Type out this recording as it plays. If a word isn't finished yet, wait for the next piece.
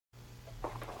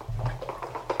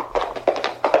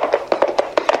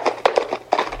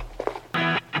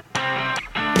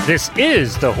This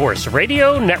is the Horse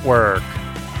Radio Network.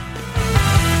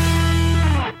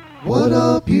 What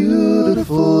a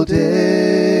beautiful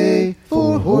day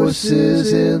for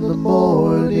horses in the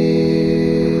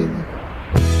morning.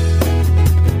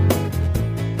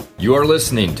 You are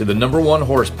listening to the #1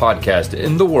 horse podcast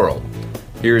in the world.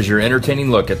 Here is your entertaining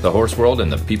look at the horse world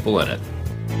and the people in it.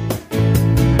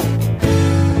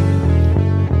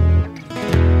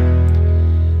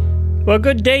 Well,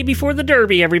 good day before the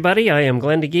Derby, everybody. I am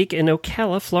Glenn DeGeek in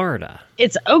Ocala, Florida.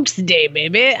 It's Oaks Day,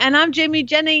 baby. And I'm Jamie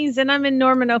Jennings, and I'm in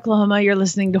Norman, Oklahoma. You're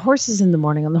listening to Horses in the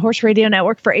Morning on the Horse Radio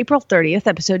Network for April 30th,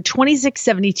 episode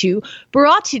 2672,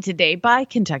 brought to you today by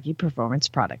Kentucky Performance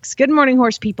Products. Good morning,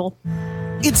 horse people.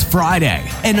 It's Friday,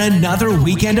 and another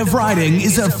weekend of riding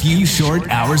is a few short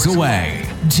hours away.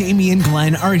 Jamie and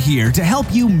Glenn are here to help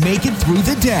you make it through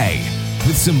the day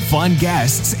with some fun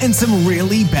guests and some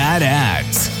really bad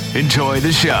ads. Enjoy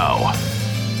the show.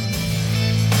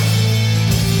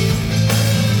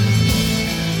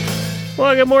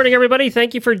 Well, good morning, everybody.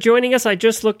 Thank you for joining us. I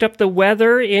just looked up the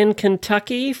weather in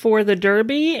Kentucky for the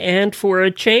Derby, and for a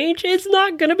change, it's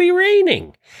not going to be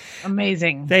raining.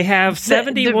 Amazing. They have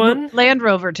 71. The Land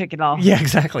Rover took it all. Yeah,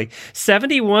 exactly.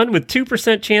 71 with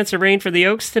 2% chance of rain for the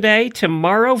Oaks today.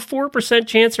 Tomorrow, 4%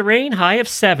 chance of rain, high of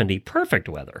 70. Perfect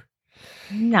weather.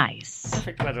 Nice.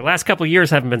 Perfect weather. Last couple of years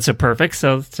haven't been so perfect,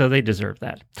 so they deserve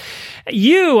that.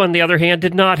 You, on the other hand,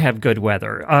 did not have good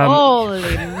weather.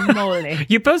 Holy moly.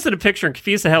 You posted a picture and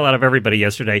confused the hell out of everybody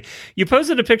yesterday. You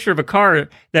posted a picture of a car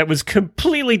that was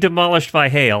completely demolished by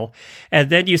hail, and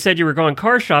then you said you were going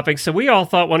car shopping, so we all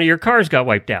thought one of your cars got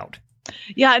wiped out.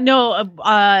 Yeah, no,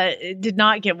 it did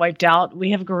not get wiped out.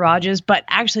 We have garages, but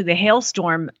actually the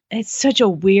hailstorm, it's such a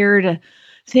weird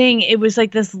thing. It was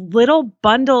like this little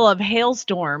bundle of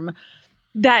hailstorm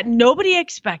that nobody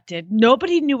expected,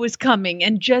 nobody knew was coming,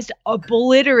 and just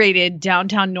obliterated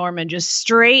downtown Norman, just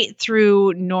straight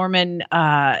through Norman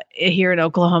here in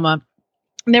Oklahoma.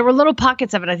 And there were little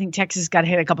pockets of it. I think Texas got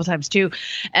hit a couple times too.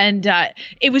 And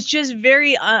it was just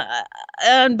very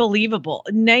unbelievable.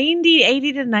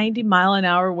 80 to 90 mile an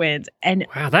hour winds. And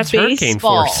wow, that's hurricane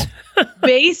force.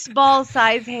 Baseball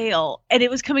size hail. And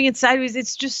it was coming in sideways.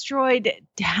 It's destroyed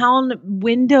town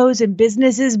windows and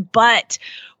businesses, but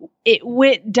it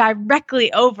went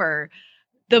directly over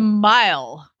the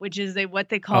mile, which is what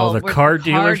they call the car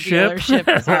dealership.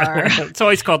 Dealerships are. It's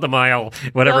always called the mile,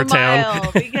 whatever town.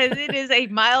 Because it is a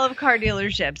mile of car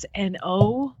dealerships. And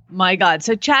oh my God.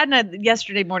 So Chad and I,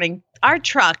 yesterday morning, our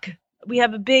truck, we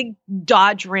have a big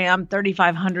Dodge Ram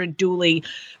 3500 dually,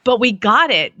 but we got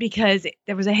it because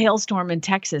there was a hailstorm in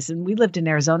Texas and we lived in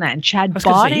Arizona, and Chad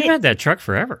bought it. You've had that truck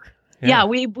forever. Yeah,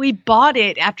 we bought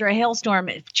it after a hailstorm.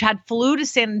 Chad flew to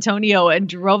San Antonio and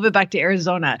drove it back to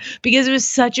Arizona because it was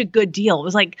such a good deal. It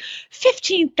was like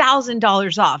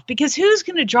 $15,000 off, because who's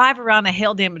going to drive around a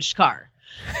hail-damaged car?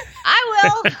 I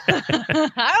will.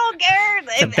 I don't care.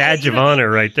 It's a badge of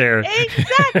honor right there.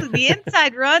 Exactly. The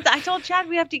inside runs. I told Chad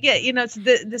we have to get,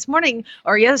 this morning,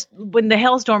 or when the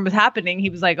hailstorm was happening, he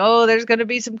was like, oh, there's going to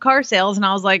be some car sales. And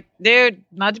I was like, dude,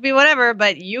 not to be whatever,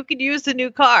 but you could use the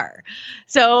new car.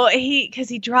 So because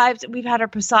he drives, we've had our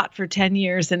Passat for 10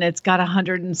 years and it's got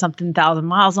 100 and something thousand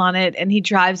miles on it. And he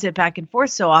drives it back and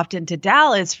forth so often to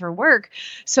Dallas for work.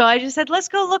 So I just said, let's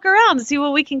go look around and see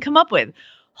what we can come up with.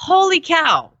 Holy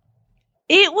cow.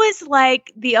 It was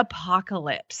like the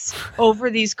apocalypse over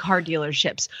these car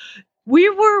dealerships. We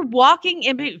were walking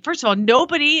in. First of all,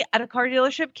 nobody at a car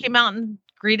dealership came out and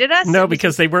greeted us. No,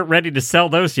 because they weren't ready to sell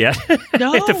those yet.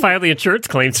 No. They have to file the insurance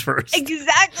claims first.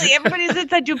 Exactly. Everybody's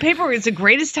inside doing paperwork. It's the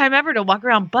greatest time ever to walk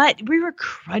around. But we were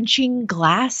crunching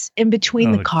glass in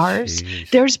between the cars. Geez.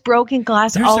 There's broken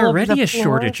glass all over the floor. There's already a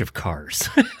shortage of cars.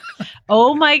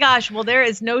 Oh my gosh. Well, there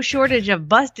is no shortage of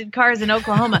busted cars in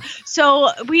Oklahoma. So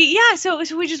we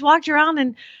just walked around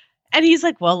and he's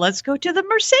like, well, let's go to the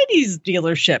Mercedes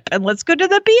dealership and let's go to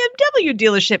the BMW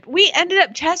dealership. We ended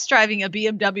up test driving a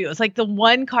BMW. It was like the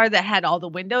one car that had all the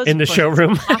windows. In the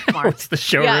showroom? It's the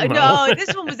showroom. Yeah, model. no,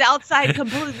 this one was outside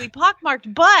completely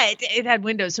pockmarked, but it had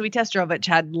windows. So we test drove it.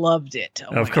 Chad loved it.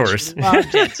 Of course.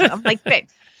 Loved it. So I'm like,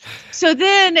 fixed. So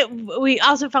then we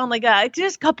also found like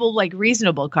just a couple like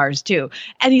reasonable cars too.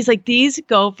 And he's like, these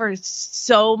go for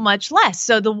so much less.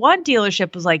 So the one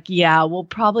dealership was like, yeah, we'll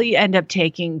probably end up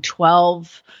taking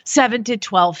 $7,000 to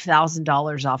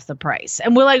 $12,000 off the price.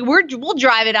 And we're like, we'll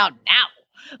drive it out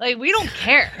now. Like, we don't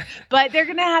care, but they're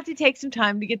going to have to take some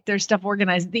time to get their stuff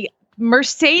organized. The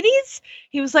Mercedes,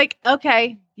 he was like,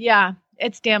 okay, yeah,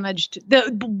 it's damaged.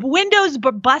 The windows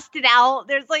busted out.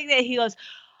 There's like that. He goes,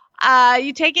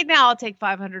 you take it now, I'll take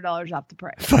 $500 off the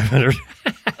price. 500.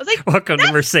 I was Like, welcome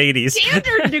to Mercedes.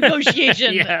 standard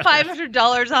negotiation. Yeah.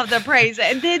 $500 off the price.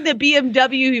 And then the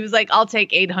BMW, he was like, I'll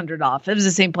take $800 off. It was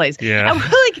the same place. Yeah. And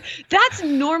we're like, that's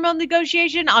normal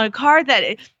negotiation on a car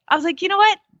that I was like, you know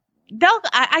what?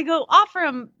 I go offer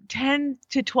him $10,000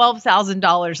 to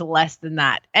 $12,000 less than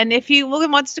that. And if he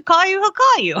wants to call you, he'll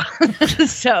call you.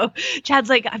 So Chad's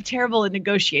like, I'm terrible at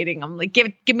negotiating. I'm like,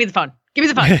 give me the phone. Give me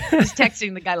the phone. I was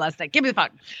texting the guy last night. Give me the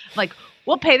phone. I'm like,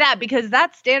 we'll pay that because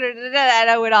that's standard. And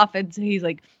I went off. And so he's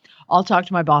like, I'll talk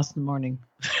to my boss in the morning.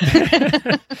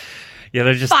 Yeah,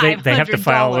 they're just they have to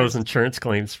file $500. those insurance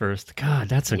claims first. God,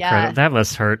 that's incredible. Yeah. That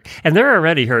must hurt. And they're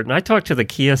already hurting. I talked to the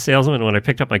Kia salesman when I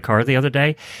picked up my car the other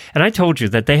day, and I told you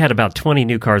that they had about 20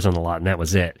 new cars on the lot, and that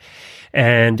was it.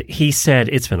 And he said,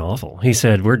 it's been awful. He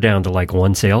said, we're down to like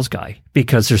one sales guy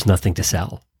because there's nothing to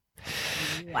sell.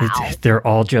 Wow. They're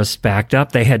all just backed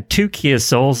up. They had 2 Kia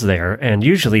Souls there, and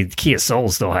usually Kia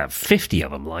Souls, they'll have 50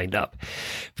 of them lined up.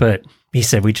 But he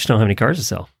said, we just don't have any cars to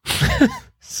sell.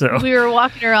 So We were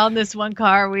walking around this one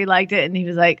car. We liked it. And he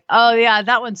was like, oh, yeah,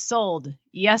 that one sold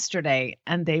yesterday.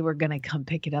 And they were going to come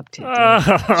pick it up today.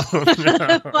 oh,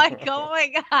 no. Like, oh,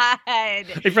 my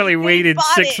God. They probably waited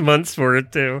bought 6 it. months for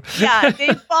it, too. Yeah,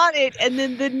 they bought it. And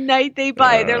then the night they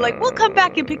buy it, they're like, we'll come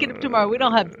back and pick it up tomorrow. We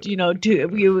don't have, we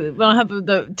don't have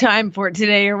the time for it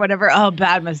today or whatever. Oh,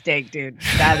 bad mistake, dude.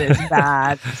 That is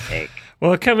bad mistake.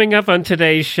 Well, coming up on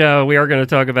today's show, we are going to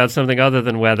talk about something other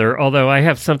than weather, although I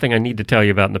have something I need to tell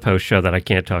you about in the post show that I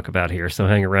can't talk about here, so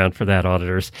hang around for that,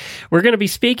 auditors. We're going to be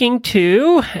speaking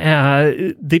to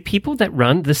the people that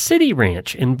run the City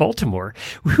Ranch in Baltimore,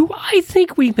 who I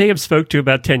think we may have spoke to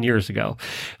about 10 years ago.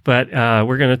 But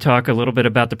we're going to talk a little bit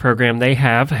about the program they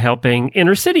have helping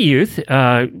inner city youth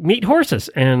meet horses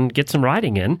and get some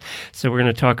riding in. So we're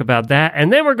going to talk about that.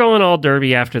 And then we're going all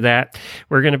Derby after that.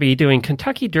 We're going to be doing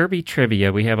Kentucky Derby trivia.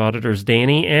 We have auditors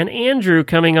Danny and Andrew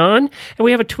coming on, and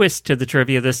we have a twist to the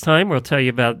trivia this time. We'll tell you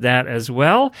about that as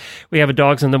well. We have a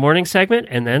Dogs in the Morning segment,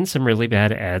 and then some really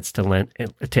bad ads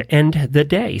to end the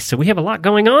day. So we have a lot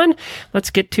going on. Let's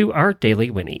get to our Daily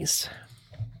Winnies.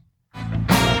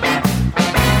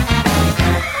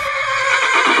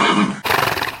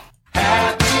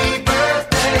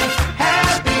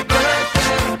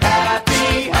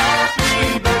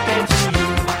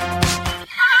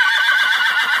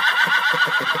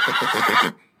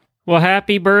 Well,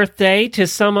 happy birthday to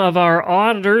some of our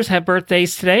auditors. Have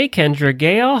birthdays today. Kendra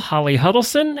Gale, Holly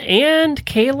Huddleston, and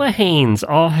Kayla Haynes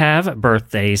all have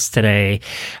birthdays today.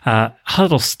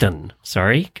 Huddleston.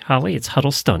 Sorry, Holly, it's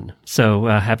Huddleston. So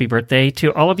happy birthday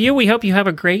to all of you. We hope you have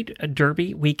a great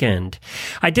Derby weekend.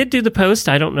 I did do the post.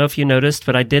 I don't know if you noticed,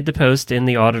 but I did the post in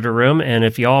the auditor room. And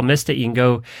if you all missed it, you can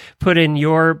go put in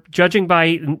your, judging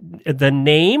by the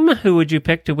name, who would you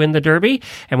pick to win the Derby?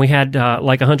 And we had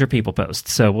like 100 people post.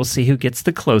 So we'll see who gets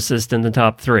the closest in the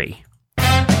top 3.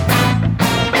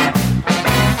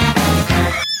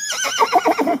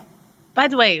 By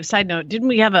the way, side note, didn't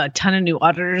we have a ton of new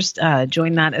auditors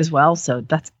join that as well? So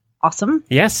that's awesome.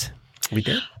 Yes, we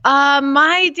did.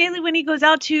 My Daily Winnie goes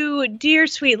out to dear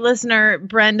sweet listener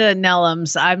Brenda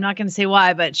Nellums. I'm not going to say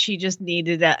why, but she just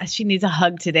needs a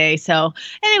hug today. So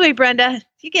anyway, Brenda,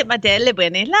 you get my Daily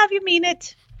Winnie. Love you, mean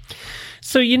it.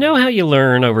 So you know how you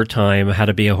learn over time how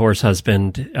to be a horse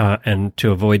husband and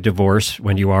to avoid divorce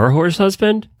when you are a horse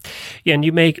husband? Yeah,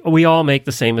 and we all make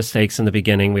the same mistakes in the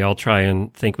beginning. We all try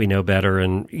and think we know better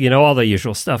and, all the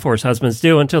usual stuff horse husbands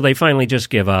do until they finally just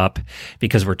give up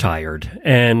because we're tired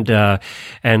and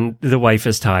the wife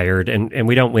is tired and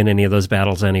we don't win any of those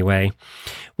battles anyway.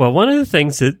 Well, one of the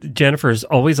things that Jennifer's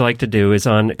always liked to do is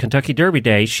on Kentucky Derby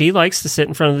Day, she likes to sit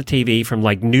in front of the TV from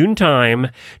like noontime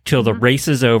till the race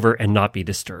is over and not be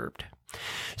disturbed.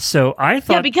 So I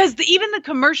thought, because even the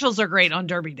commercials are great on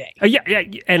Derby Day.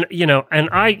 And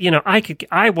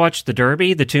I watch the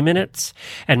Derby, the 2 minutes,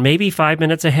 and maybe 5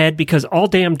 minutes ahead because all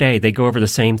damn day they go over the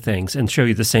same things and show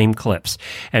you the same clips,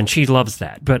 and she loves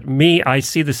that. But me, I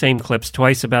see the same clips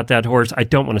twice about that horse. I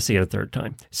don't want to see it a third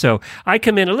time, so I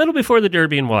come in a little before the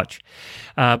Derby and watch.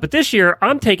 But this year,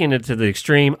 I'm taking it to the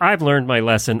extreme. I've learned my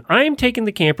lesson. I'm taking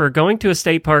the camper, going to a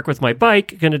state park with my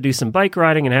bike, going to do some bike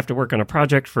riding and have to work on a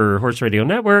project for Horse Radio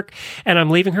Network, and I'm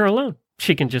leaving her alone.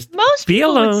 She can just Most be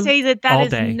people alone would say that all is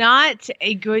day. not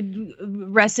a good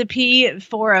recipe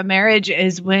for a marriage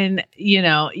is when,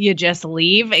 you just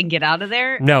leave and get out of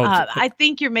there. No. I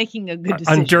think you're making a good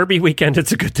decision. On Derby weekend,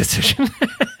 it's a good decision.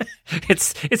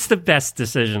 It's the best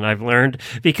decision I've learned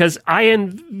because I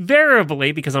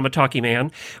invariably, because I'm a talky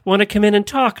man, want to come in and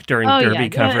talk during Derby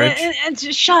coverage. And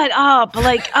just shut up.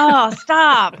 Like,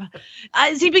 stop.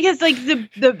 See, because like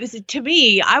to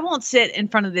me, I won't sit in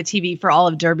front of the TV for all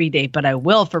of Derby Day, but I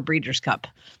will for Breeders' Cup.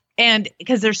 And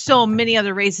because there's so many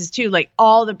other races too, like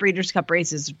all the Breeders' Cup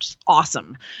races are just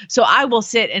awesome. So I will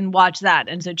sit and watch that.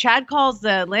 And so Chad calls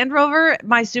the Land Rover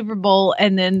my Super Bowl,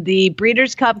 and then the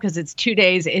Breeders' Cup, because it's 2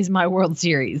 days, is my World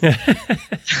Series.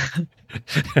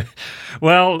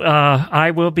 Well,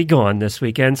 I will be gone this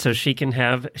weekend, so she can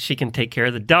take care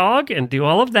of the dog and do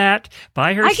all of that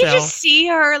by herself. I can just see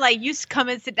her, like, you come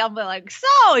and sit down, but like,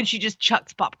 and she just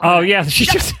chucks popcorn. Oh yeah, she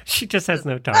just has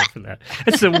no time for that.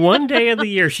 It's the one day of the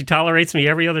year she tolerates me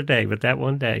every other day, but that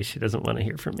one day she doesn't want to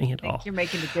hear from me at all. You're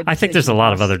making a good. I think there's a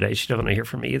lot of other days she doesn't want to hear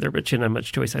from me either, but she doesn't have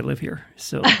much choice. I live here,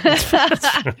 so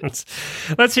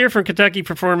let's hear from Kentucky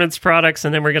Performance Products,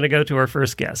 and then we're going to go to our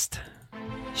first guest.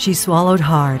 She swallowed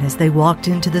hard as they walked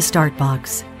into the start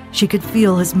box. She could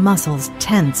feel his muscles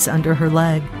tense under her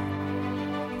leg.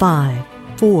 5,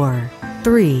 4,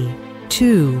 3,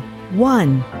 2,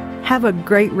 1. Have a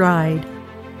great ride.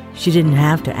 She didn't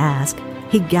have to ask.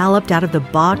 He galloped out of the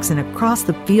box and across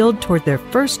the field toward their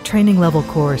first training level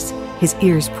course. His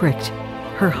ears pricked.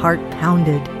 Her heart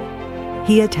pounded.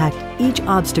 He attacked each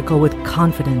obstacle with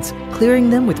confidence, clearing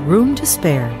them with room to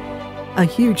spare. A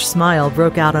huge smile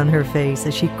broke out on her face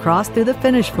as she crossed through the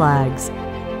finish flags.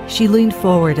 She leaned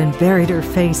forward and buried her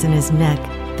face in his neck.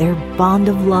 Their bond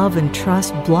of love and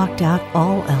trust blocked out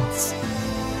all else.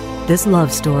 This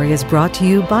love story is brought to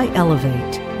you by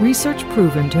Elevate. Research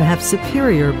proven to have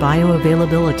superior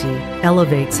bioavailability.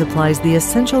 Elevate supplies the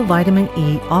essential vitamin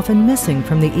E often missing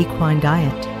from the equine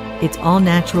diet. Its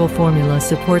all-natural formula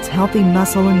supports healthy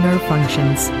muscle and nerve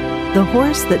functions. The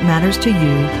horse that matters to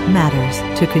you matters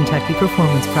to Kentucky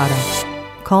Performance Products.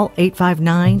 Call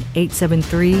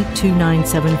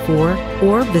 859-873-2974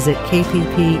 or visit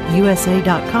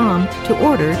kppusa.com to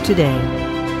order today.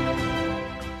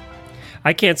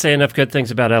 I can't say enough good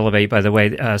things about Elevate, by the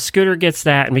way. Scooter gets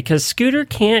that, and because Scooter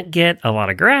can't get a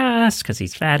lot of grass because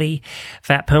he's fat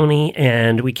pony,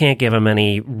 and we can't give him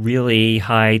any really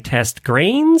high test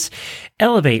grains,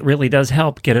 Elevate really does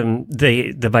help get him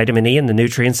the vitamin E and the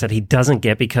nutrients that he doesn't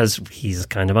get because he's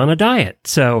kind of on a diet.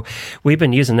 So we've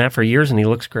been using that for years, and he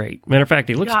looks great. Matter of fact,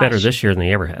 he looks better this year than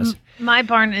he ever has. My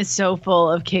barn is so full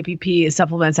of KPP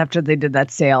supplements after they did that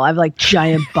sale. I have like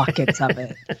giant buckets of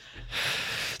it.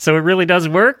 So it really does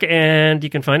work, and you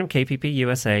can find them at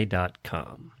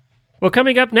kppusa.com. Well,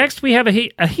 coming up next, we have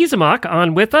Ahisamach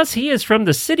on with us. He is from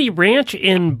the City Ranch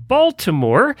in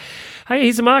Baltimore. Hi,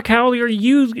 Ahisamach. How are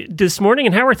you this morning,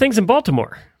 and how are things in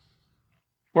Baltimore?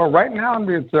 Well, right now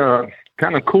it's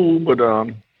kind of cool, but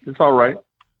it's all right.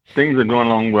 Things are going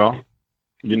along well.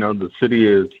 You know, the city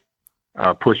is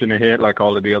pushing ahead like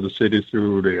all of the other cities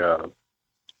through the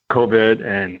COVID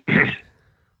and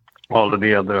all of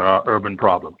the other urban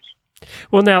problems.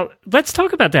 Well, now, let's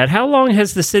talk about that. How long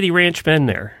has the City Ranch been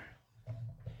there?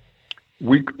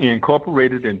 We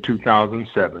incorporated in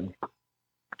 2007,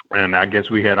 and I guess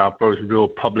we had our first real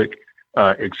public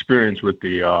experience with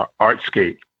the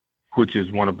Artscape, which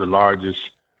is one of the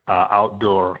largest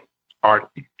outdoor art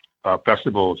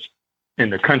festivals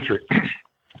in the country,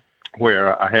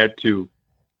 where I had to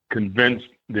convince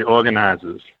the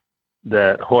organizers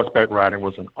that horseback riding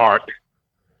was an art,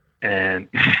 and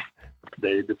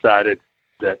they decided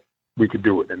that we could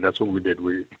do it, and that's what we did.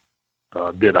 We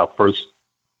did our first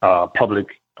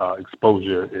public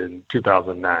exposure in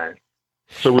 2009.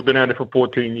 So we've been at it for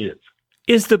 14 years.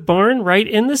 Is the barn right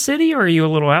in the city, or are you a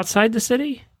little outside the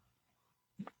city?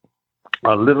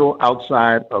 A little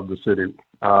outside of the city,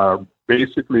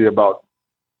 basically about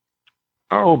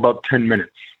 10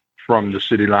 minutes from the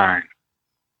city line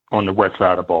on the west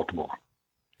side of Baltimore.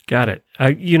 Got it. I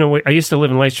used to live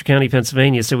in Leicester County,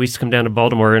 Pennsylvania, so we used to come down to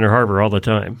Baltimore Inner Harbor all the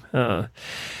time.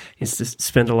 Used to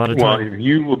spend a lot of time. Well, if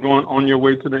you were going on your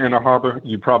way to the Inner Harbor,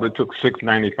 you probably took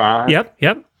 695.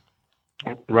 Yep.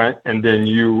 Right, and then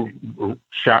you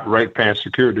shot right past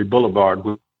Security Boulevard,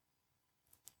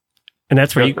 and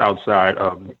that's where just outside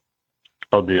of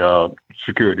the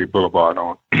Security Boulevard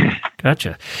on.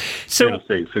 Gotcha. So,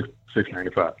 Interstate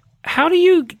 695. How do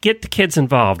you get the kids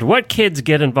involved? What kids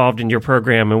get involved in your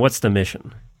program, and what's the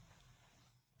mission?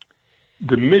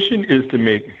 The mission is to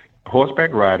make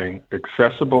horseback riding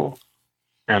accessible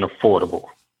and affordable,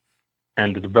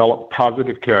 and to develop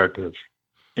positive characters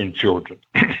in children.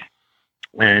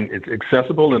 And it's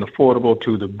accessible and affordable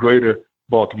to the greater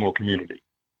Baltimore community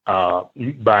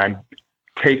by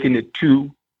taking it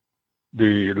to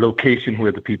the location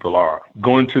where the people are,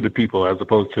 going to the people as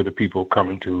opposed to the people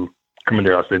coming to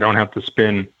us. They don't have to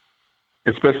spend,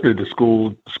 especially the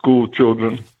school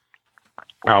children.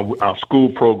 Our school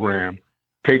program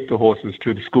take the horses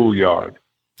to the schoolyard,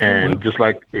 and just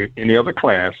like any other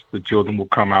class, the children will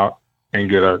come out and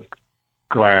get a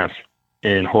class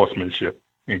in horsemanship.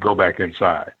 and go back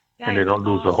inside. And they don't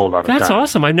lose a whole lot of That's time.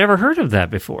 awesome. I've never heard of that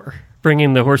before.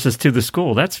 Bringing the horses to the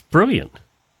school. That's brilliant.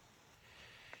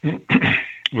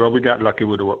 Well, we got lucky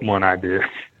with one idea.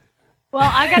 Well,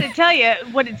 I got to tell you,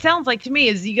 what it sounds like to me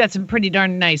is you got some pretty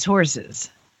darn nice horses.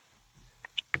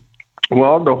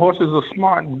 Well, the horses are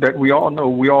smart. That we all know.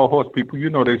 We all horse people.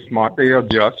 You know they're smart. They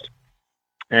adjust.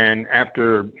 And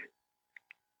after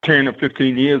 10 or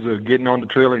 15 years of getting on the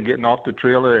trailer and getting off the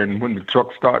trailer, and when the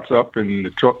truck starts up and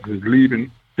the truck is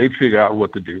leaving, they figure out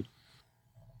what to do.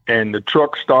 And the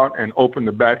truck start and open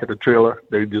the back of the trailer,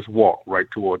 they just walk right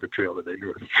toward the trailer. They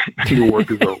do it. The work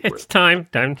is over. It's time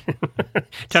to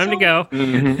go.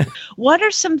 Mm-hmm. What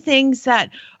are some things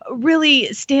that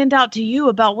really stand out to you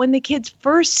about when the kids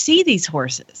first see these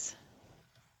horses?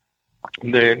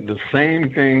 They're the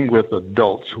same thing with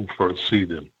adults who first see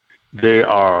them. They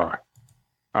are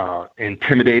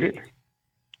intimidated.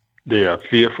 They are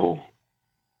fearful.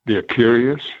 They're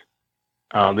curious.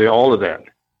 They're all of that.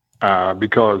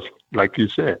 Because, like you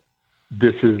said,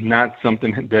 this is not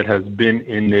something that has been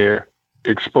in their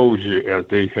exposure as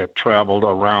they have traveled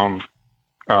around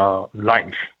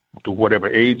life to whatever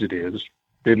age it is.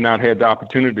 They've not had the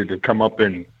opportunity to come up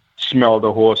and smell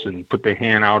the horse and put their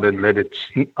hand out and let it,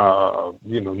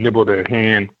 nibble their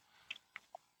hand,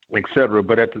 etc.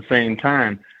 But at the same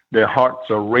time, their hearts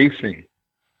are racing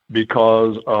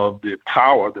because of the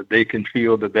power that they can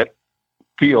feel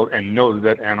and know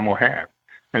that animal has.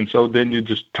 And so then you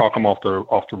just talk them off the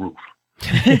roof.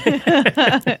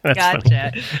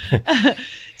 Gotcha.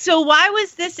 So why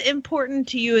was this important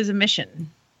to you as a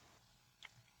mission?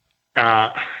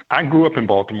 I grew up in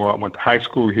Baltimore. I went to high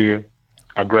school here.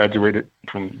 I graduated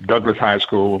from Douglas High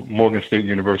School, Morgan State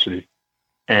University.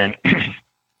 And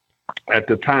at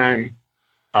the time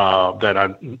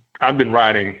that I've been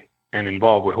riding and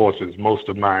involved with horses most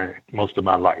of my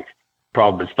life,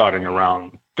 probably starting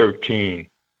around 13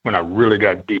 when I really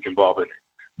got deep involved in it.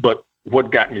 But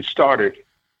what got me started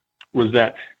was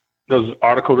that there was an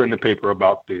article in the paper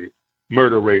about the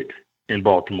murder rate in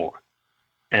Baltimore.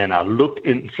 And I looked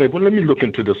and said, well, let me look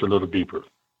into this a little deeper.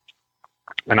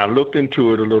 And I looked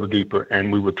into it a little deeper,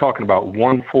 and we were talking about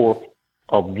less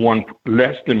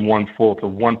than 1/4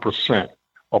 of 1%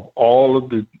 of all of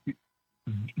the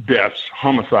deaths,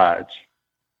 homicides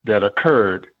that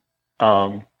occurred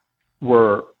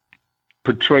were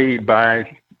portrayed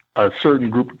by a certain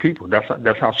group of people.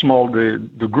 That's how small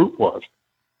the group was.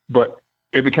 But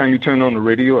every time you turn on the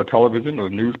radio or television or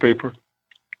newspaper,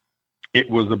 it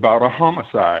was about a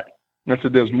homicide. And I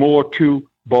said, there's more to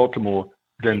Baltimore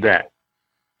than that.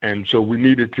 And so we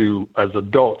needed to, as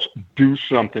adults, do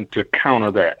something to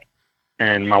counter that.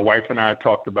 And my wife and I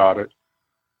talked about it.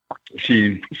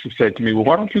 She said to me, well,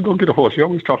 why don't you go get a horse? You're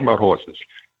always talking about horses.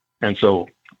 And so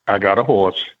I got a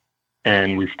horse,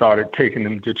 and we started taking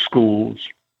them to schools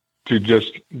to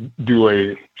just do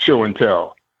a show and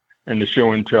tell. And the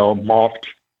show and tell morphed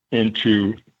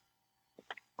into,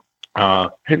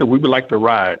 hey, we would like to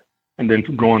ride. And then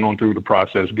going on through the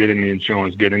process, getting the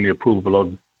insurance, getting the approval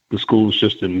of the school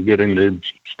system, getting the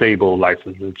stable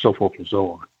license, and so forth and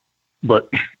so on. But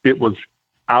it was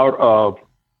out of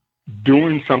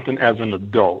doing something as an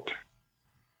adult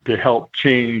to help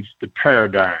change the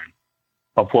paradigm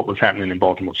of what was happening in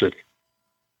Baltimore City.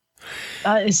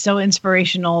 That is so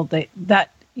inspirational that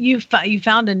you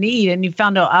found a need and you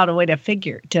found out a way to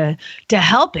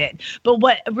help it. But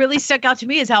what really stuck out to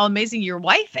me is how amazing your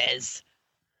wife is.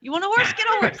 You want a horse? Get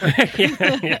a horse.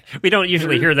 Yeah. We don't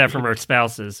usually hear that from our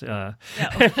spouses. No.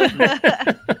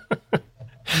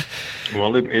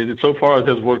 Well, it so far it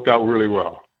has worked out really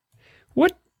well.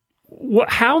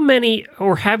 How many,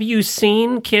 or have you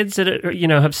seen kids that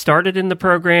have started in the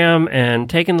program and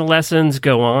taken the lessons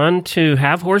go on to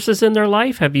have horses in their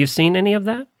life? Have you seen any of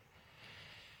that?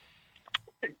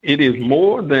 It is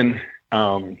more than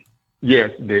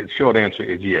yes. The short answer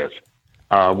is yes.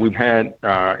 We've had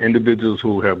individuals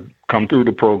who have come through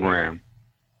the program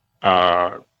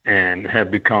and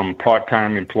have become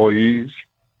part-time employees.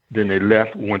 Then they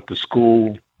left, went to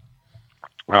school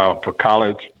for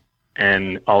college,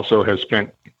 and also has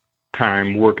spent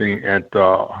time working at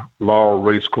Laurel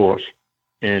Racecourse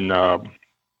in Laurel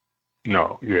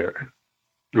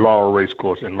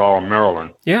Racecourse in Laurel,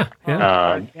 Maryland. Yeah.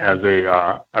 As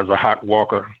a hot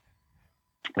walker,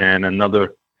 and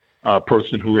another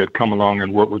person who had come along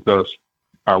and worked with us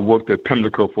worked at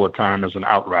Pimlico for a time as an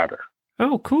outrider.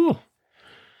 Oh, cool.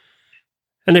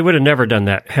 And they would have never done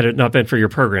that had it not been for your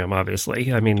program,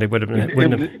 obviously. I mean, they wouldn't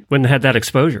have had that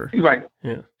exposure. Right.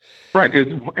 Yeah. Right.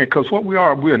 Because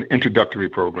we're an introductory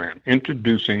program,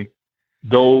 introducing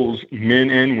those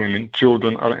men and women,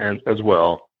 children as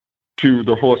well, to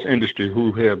the horse industry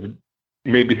who have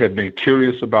been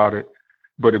curious about it,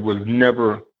 but it was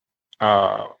never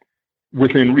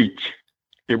within reach.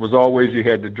 It was always you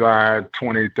had to drive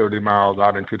 20, 30 miles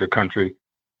out into the country,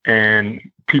 and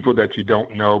people that you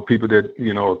don't know, people that,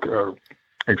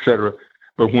 et cetera.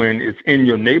 But when it's in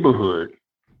your neighborhood,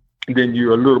 then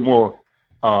you're a little more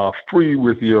free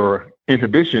with your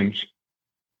inhibitions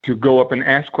to go up and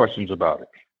ask questions about it,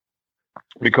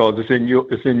 because it's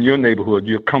in your neighborhood.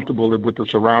 You're comfortable with the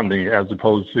surrounding, as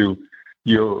opposed to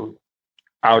you're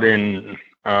out in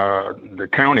the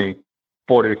county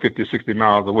 40, 50, 60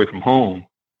 miles away from home,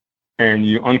 and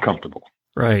you're uncomfortable.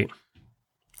 Right.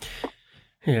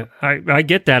 Yeah, I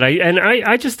get that.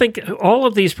 I just think all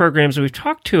of these programs, we've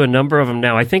talked to a number of them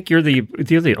now. I think you're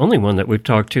the only one that we've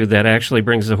talked to that actually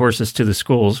brings the horses to the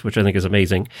schools, which I think is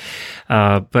amazing.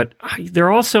 But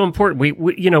they're all so important. We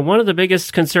one of the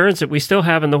biggest concerns that we still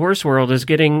have in the horse world is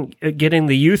getting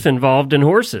the youth involved in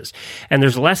horses. And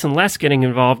there's less and less getting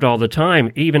involved all the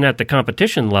time. Even at the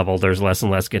competition level, there's less and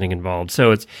less getting involved.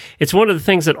 So it's one of the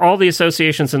things that all the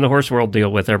associations in the horse world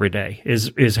deal with every day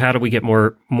is how do we get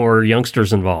more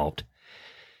youngsters involved.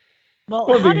 Well,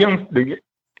 go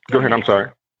ahead. I'm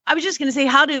sorry. I was just going to say,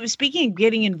 speaking of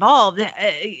getting involved,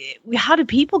 how do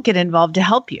people get involved to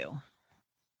help you?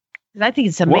 Because I think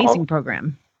it's an amazing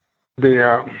program.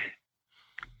 I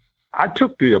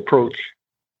took the approach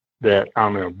that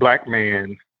I'm a black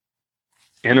man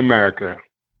in America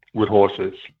with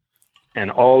horses,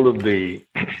 and all of the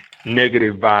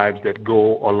negative vibes that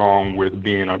go along with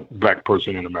being a black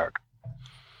person in America.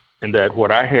 And that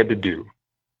what I had to do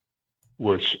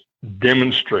was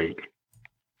demonstrate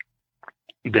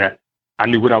that I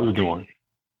knew what I was doing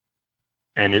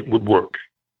and it would work.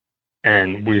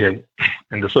 And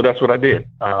so that's what I did.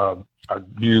 I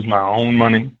used my own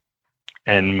money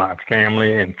and my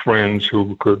family and friends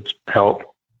who could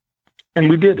help.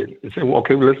 And we did it. And said, well,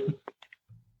 okay,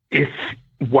 it's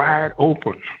wide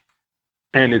open.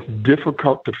 And it's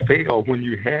difficult to fail when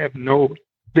you have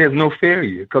there's no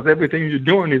failure, because everything you're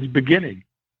doing is beginning,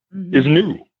 is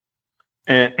new.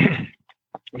 And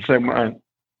so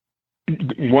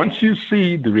once you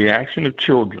see the reaction of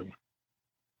children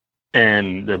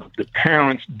and the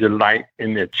parents' delight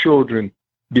in their children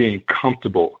being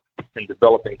comfortable and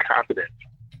developing confidence,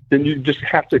 then you just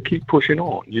have to keep pushing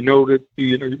on. You know that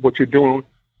what you're doing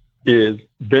is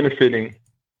benefiting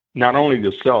not only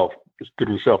yourself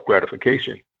through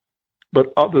self-gratification,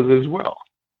 but others as well.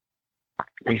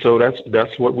 And so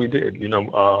that's what we did.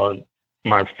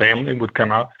 My family would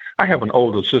come out. I have an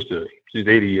older sister. She's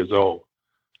 80 years old.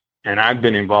 And I've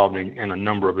been involved in a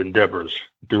number of endeavors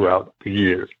throughout the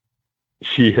years.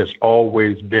 She has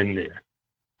always been there.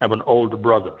 I have an older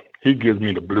brother. He gives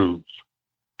me the blues,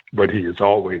 but he is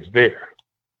always there.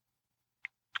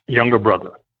 Younger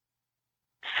brother,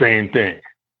 same thing,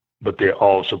 but they're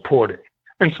all supporting.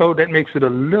 And so that makes it a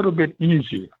little bit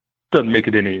easier. Doesn't make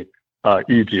it any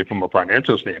easier from a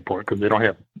financial standpoint, because they don't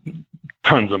have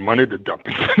tons of money to dump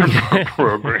into the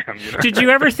program. Did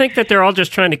you ever think that they're all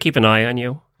just trying to keep an eye on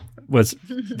you? Well,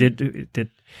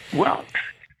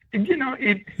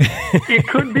 it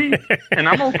could be, and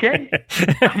I'm okay.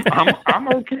 I'm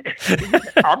okay.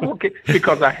 I'm okay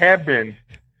because I have been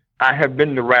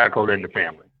the radical in the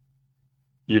family.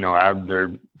 I'm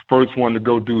the first one to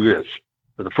go do this,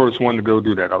 the first one to go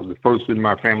do that. I was the first in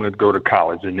my family to go to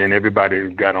college, and then everybody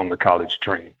got on the college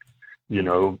train.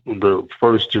 The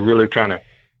first to really trying to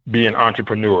be an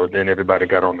entrepreneur, then everybody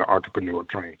got on the entrepreneur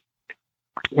train.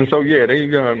 And so, yeah, they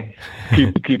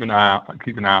keep an eye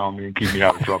on me and keep me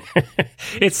out of trouble.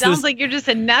 It sounds like you're just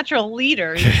a natural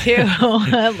leader too.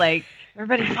 Like,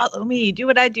 everybody follow me, do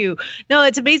what I do. No,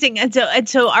 it's amazing. And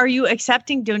so, are you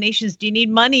accepting donations? Do you need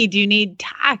money? Do you need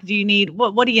tax? Do you need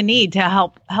what do you need to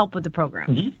help with the program?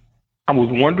 Mm-hmm. I was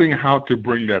wondering how to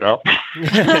bring that up.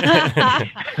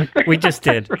 We just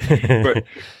did.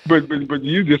 but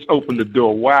you just opened the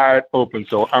door wide open,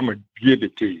 so I'm gonna give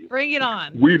it to you. Bring it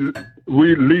on. We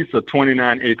lease a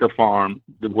 29-acre farm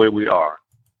the way we are.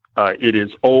 It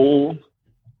is old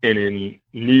and in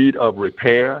need of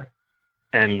repair,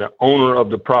 and the owner of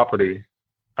the property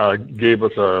gave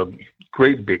us a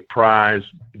great big prize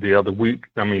the other week.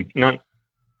 Not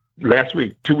last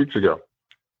week, 2 weeks ago.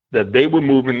 That they were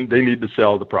moving, they need to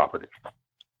sell the property.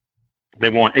 They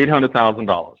want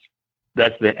 $800,000.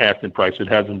 That's the asking price. It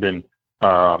hasn't been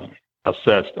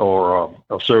assessed, or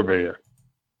a surveyor,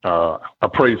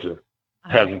 appraiser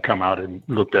hasn't come out and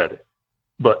looked at it.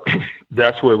 But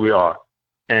that's where we are.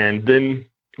 And then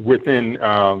within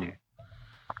the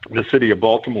city of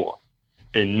Baltimore,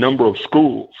 a number of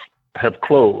schools have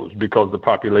closed because the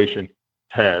population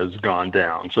has gone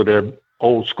down. So they're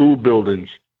old school buildings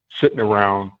sitting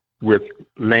around with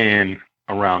land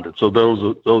around it. So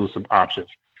those are some options.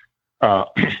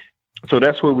 So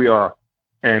that's where we are,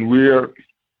 and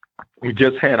we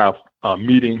just had our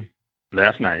meeting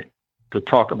last night to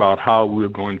talk about how we're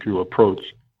going to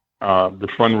approach the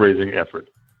fundraising effort,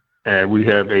 and we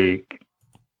have a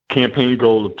campaign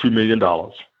goal of $2 million.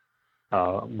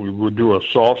 We will do a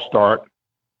soft start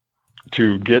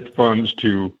to get funds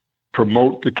to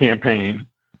promote the campaign,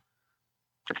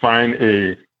 find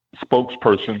a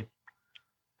spokesperson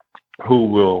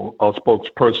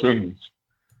spokespersons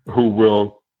who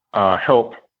will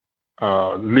help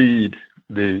lead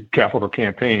the capital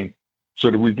campaign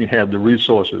so that we can have the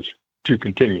resources to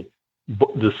continue.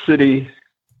 But the city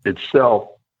itself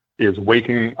is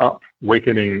wakening up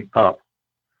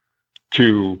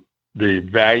to the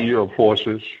value of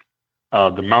horses.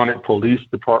 The Mounted Police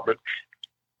Department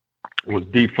was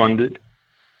defunded.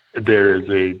 There is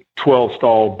a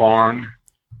 12-stall barn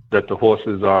that the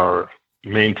horses are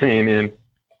maintained in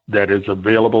that is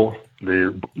available.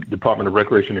 The Department of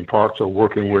Recreation and Parks are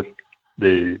working with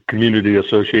the community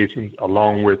associations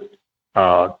along with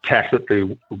Taxit. They're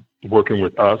working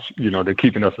with us. They're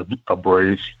keeping us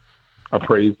appraised of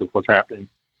what's happening.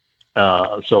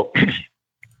 So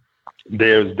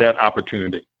there's that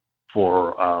opportunity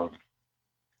for,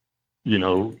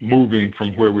 moving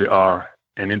from where we are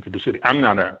and into the city. I'm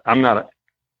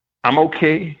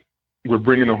okay with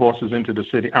bringing the horses into the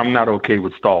city. I'm not okay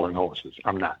with stalling horses.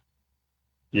 I'm not,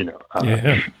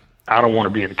 I don't want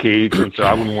to be in a cage. And so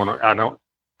I wouldn't want to,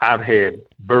 I've had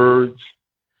birds,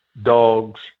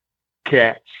 dogs,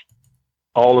 cats,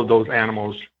 all of those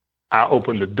animals. I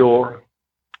open the door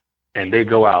and they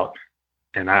go out,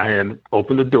 and I had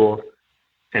opened the door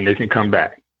and they can come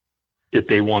back. If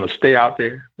they want to stay out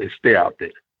there, they stay out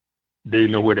there. They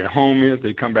know where their home is.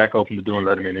 They come back, open the door, and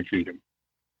let them in and feed them.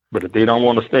 But if they don't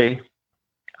want to stay,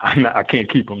 I can't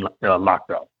keep them locked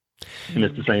up. And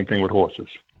it's the same thing with horses.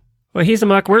 Well, he's a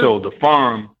muck. So the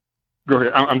farm, go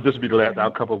ahead. I'm just be the last. I'll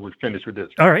couple. We finish with this.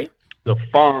 All right. The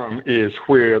farm is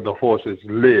where the horses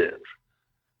live.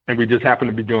 And we just happen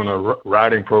to be doing a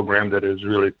riding program that has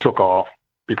really took off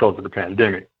because of the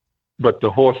pandemic. But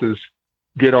the horses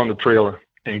get on the trailer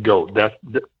and go.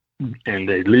 And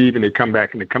they leave and they come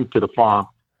back and they come to the farm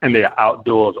and they're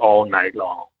outdoors all night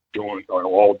long, doing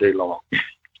all day long.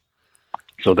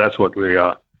 So that's what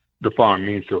the farm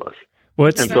means to us.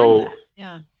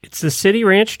 It's the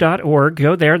cityranch.org.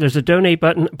 Go there. There's a donate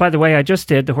button. By the way,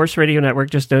 the Horse Radio Network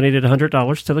just donated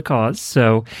 $100 to the cause.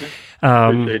 So,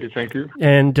 appreciate it. Thank you.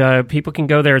 And people can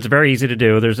go there. It's very easy to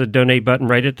do. There's a donate button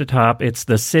right at the top. It's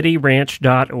the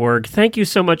cityranch.org. Thank you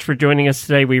so much for joining us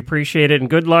today. We appreciate it, and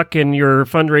good luck in your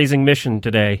fundraising mission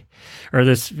today, or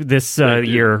this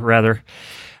year rather.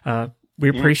 We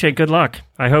appreciate. Good luck.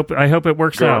 I hope it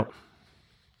works out.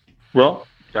 Well,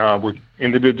 with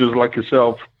individuals like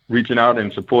yourself reaching out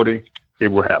and supporting, it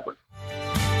will happen.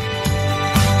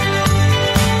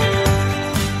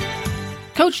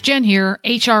 Coach Jen here,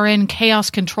 HRN Chaos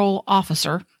Control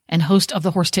Officer and host of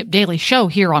the Horse Tip Daily Show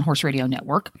here on Horse Radio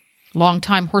Network.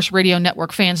 Longtime Horse Radio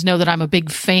Network fans know that I'm a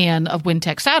big fan of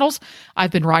Wintec saddles.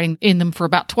 I've been riding in them for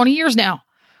about 20 years now.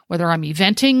 Whether I'm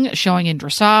eventing, showing in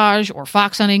dressage, or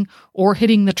fox hunting, or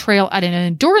hitting the trail at an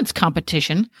endurance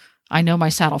competition, I know my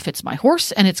saddle fits my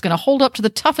horse and it's going to hold up to the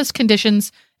toughest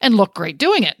conditions and look great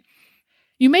doing it.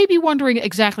 You may be wondering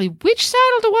exactly which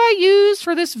saddle do I use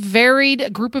for this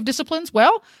varied group of disciplines?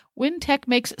 Well, Wintec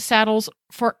makes saddles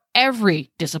for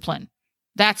every discipline.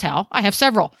 That's how. I have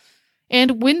several.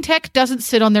 And Wintec doesn't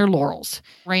sit on their laurels.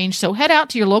 So head out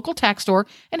to your local tack store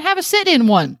and have a sit in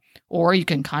one. Or you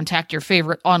can contact your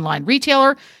favorite online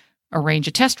retailer, arrange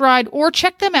a test ride, or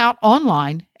check them out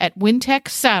online at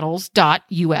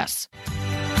wintecsaddles.us.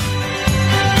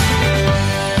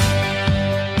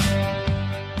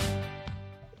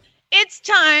 It's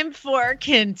time for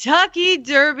Kentucky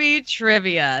Derby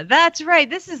Trivia. That's right.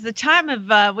 This is the time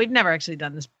of, we've never actually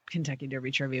done this Kentucky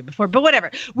Derby Trivia before, but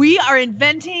whatever. We are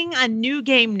inventing a new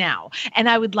game now. And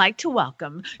I would like to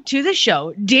welcome to the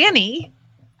show, Danny.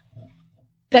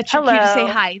 That's your cue to say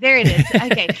hi. There it is.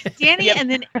 Okay. Danny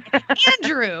and then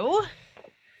Andrew.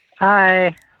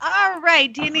 Hi. All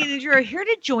right. Danny and Andrew are here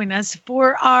to join us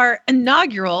for our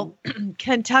inaugural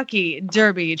Kentucky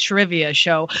Derby Trivia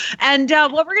Show. And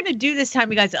what we're going to do this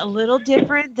time, you guys, a little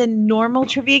different than normal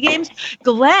trivia games.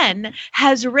 Glenn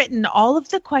has written all of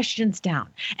the questions down,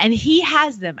 and he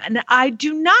has them, and I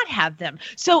do not have them.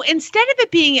 So instead of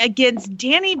it being against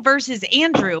Danny versus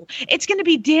Andrew, it's going to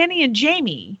be Danny and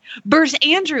Jamie versus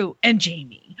Andrew and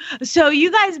Jamie. So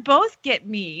you guys both get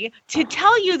me to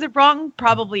tell you the wrong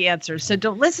probably answers. So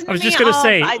don't listen to me. was just going to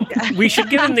say, we should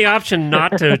give him the option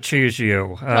not to choose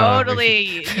you.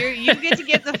 Totally. You get to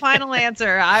get the final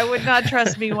answer. I would not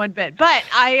trust me one bit. But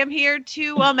I am here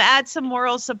to add some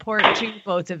moral support to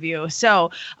both of you.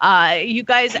 So you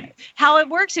guys, how it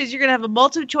works is you're going to have a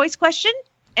multiple choice question,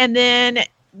 and then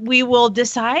we will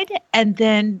decide, and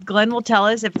then Glenn will tell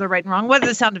us if they're right and wrong. What are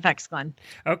the sound effects, Glenn?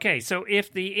 Okay, so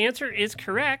if the answer is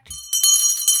correct,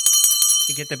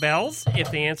 you get the bells. If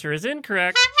the answer is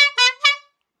incorrect,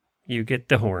 you get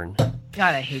the horn.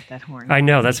 God, I hate that horn. I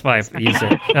know, that's why I use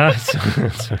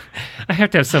it. So I have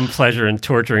to have some pleasure in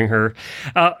torturing her.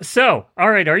 All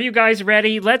right, are you guys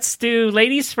ready? Let's do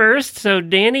ladies first. So,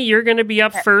 Danny, you're going to be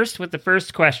up first with the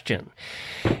first question.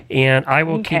 And I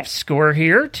will keep score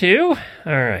here, too.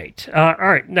 All right.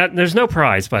 Now, there's no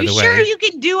prize, by the way. You sure you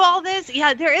can do all this?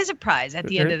 Yeah, there is a prize at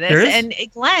the end of this. And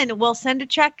Glenn will send a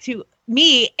check to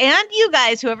me and you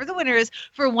guys, whoever the winner is,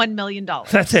 for $1 million.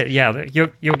 That's it. Yeah,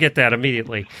 you'll get that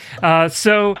immediately.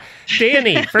 So,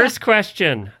 Danny, first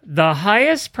question. The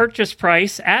highest purchase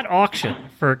price at auction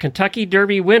for a Kentucky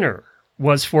Derby winner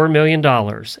was $4 million.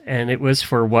 And it was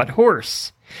for what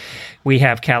horse? We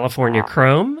have California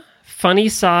Chrome, Funny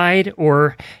Side,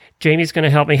 or Jamie's going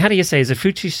to help me. How do you say? Is it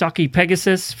Fusaichi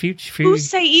Pegasus?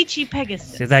 Fusaichi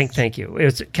Pegasus. Thank you.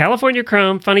 It's California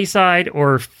Chrome, Funny Side,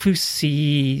 or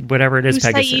whatever it is,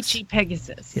 Pegasus. Fusaichi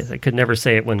Pegasus. Yes, I could never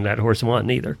say it when that horse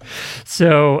won either.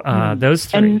 So those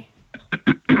three.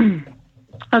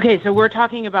 Okay, so we're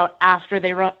talking about after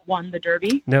they won the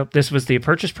Derby? Nope, this was the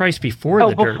purchase price before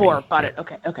the Derby. Oh, before. Got it.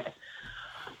 Okay.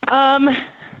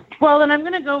 Well, then I'm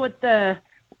going to go with the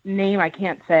name I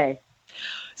can't say.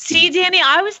 See, Danny,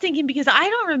 I was thinking, because I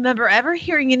don't remember ever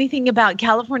hearing anything about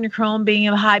California Chrome being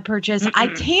a high purchase. I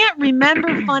can't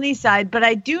remember Funny Side, but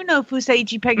I do know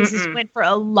Fusaichi Pegasus went for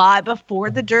a lot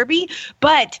before the Derby.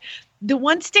 But the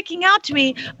one sticking out to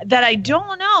me that I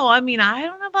don't know, I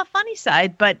don't know about Funny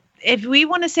Side, but if we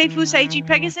want to say Fusaichi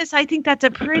Pegasus, I think that's a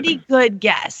pretty good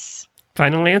guess.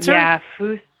 Final answer? Yeah,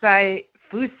 Fusaichi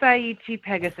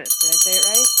Pegasus. Did I say it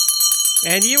right?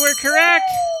 And you were correct.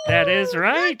 That is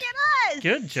right. Look at us.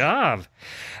 Good job.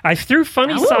 I threw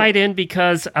Funny Side in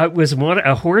because it was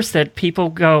a horse that people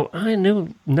go, I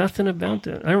knew nothing about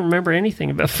that. I don't remember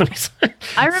anything about Funny Side.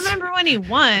 I remember when he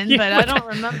won, but I don't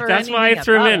remember that's why I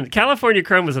threw him in. California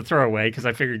Chrome was a throwaway because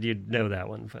I figured you'd know that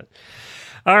one. But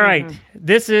all right,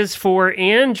 this is for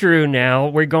Andrew now.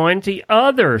 We're going to the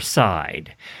other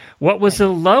side. What was the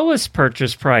lowest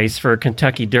purchase price for a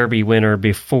Kentucky Derby winner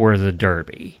before the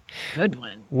Derby? Good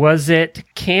one. Was it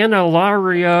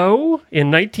Canelario in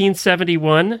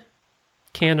 1971?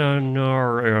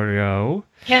 Canonero.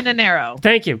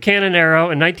 Thank you.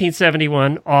 Canonero in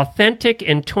 1971. Authentic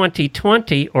in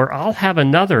 2020, or I'll Have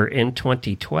Another in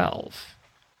 2012.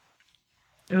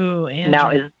 Ooh, Andrew.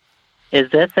 Now,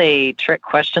 is this a trick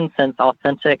question since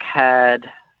Authentic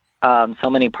had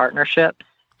so many partnerships?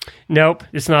 Nope,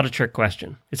 it's not a trick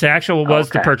question. It's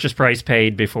the purchase price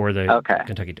paid before the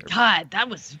Kentucky Derby. God, that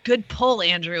was a good pull,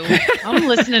 Andrew. I'm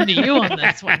listening to you on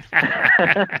this one.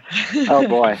 Oh,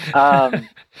 boy. Wow.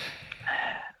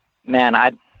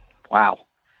 My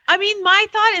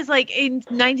thought is, in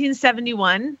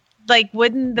 1971,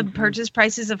 wouldn't the purchase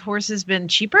prices of horses been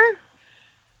cheaper?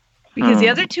 Because the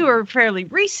other two are fairly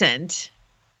recent.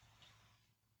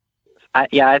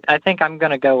 I think I'm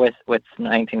going to go with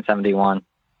 1971.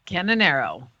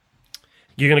 Canonero.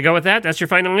 You're going to go with that? That's your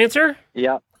final answer?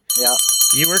 Yep.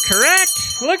 You were correct.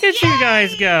 Look at you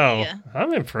guys go.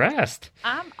 I'm impressed.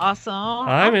 I'm awesome.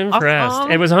 I'm impressed.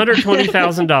 Awesome. It was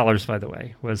 $120,000, by the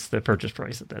way, was the purchase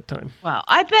price at that time. Wow.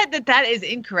 I bet that is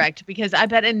incorrect, because I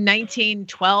bet in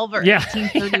 1912 or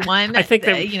 1831, I think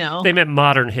they meant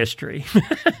modern history.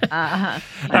 All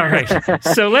right.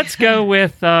 So let's go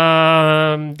with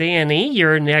Danny.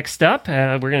 You're next up.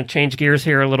 We're going to change gears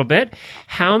here a little bit.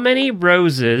 How many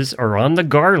roses are on the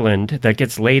garland that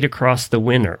gets laid across the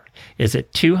winner? Is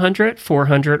it 200,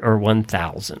 400, or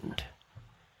 1,000?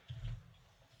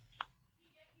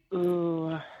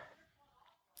 Ooh.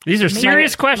 These are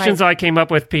serious questions I came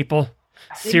up with, people.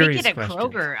 Serious questions. They make it at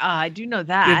Kroger. I do know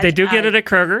that. They do get it at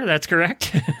Kroger. That's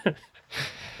correct.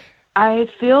 I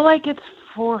feel like it's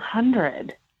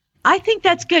 400. I think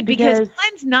that's good because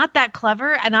Glenn's not that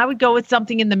clever, and I would go with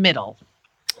something in the middle.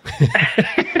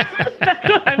 That's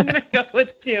what I'm going to go with,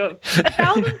 too.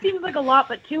 1,000 seems like a lot,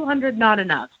 but 200 not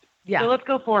enough. Yeah. So let's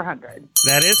go 400.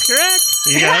 That is correct.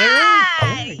 You got it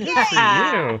right. Good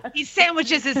for you. He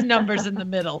sandwiches his numbers in the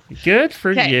middle. Good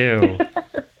for you.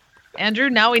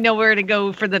 Andrew, now we know where to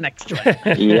go for the next one.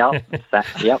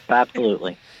 Yep,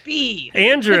 absolutely. B.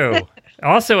 Andrew,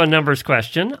 also a numbers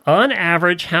question. On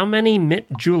average, how many mint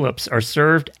juleps are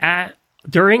served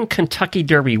During Kentucky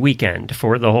Derby weekend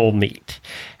for the whole meet,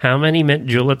 how many mint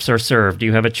juleps are served?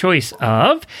 You have a choice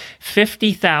of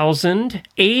 50,000,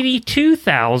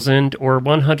 82,000, or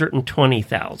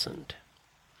 120,000.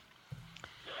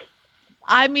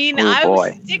 I mean, I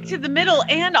would stick to the middle,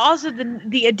 and also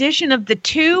the addition of the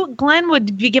 2. Glenn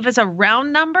would give us a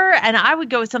round number, and I would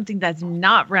go with something that's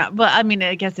not round. But I mean,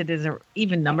 I guess it is an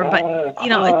even number, but it's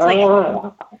like,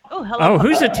 oh, hello. Oh,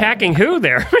 who's attacking who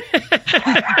there?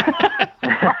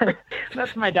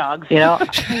 That's my dog.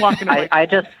 Walking away. I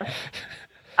just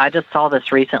saw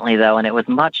this recently though, and it was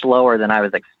much lower than I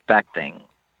was expecting.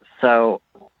 So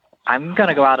I'm going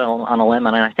to go out on a limb,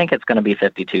 and I think it's going to be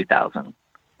 52,000.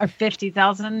 Or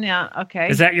 50,000, yeah, okay.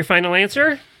 Is that your final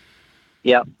answer?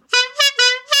 Yep.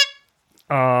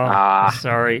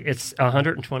 Sorry, it's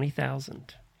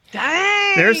 120,000.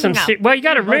 Dang! There's some. Well, you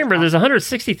got to remember, there's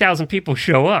 160,000 people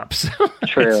show up. So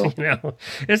true.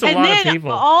 It's a lot of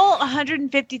people. All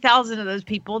 150,000 of those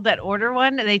people that order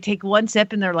one, they take one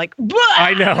sip and they're like, "Bah!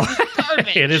 I know.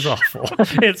 It is awful.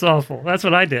 It's awful. That's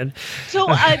what I did. So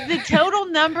the total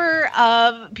number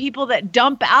of people that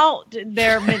dump out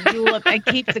their mint julep and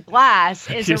keep the glass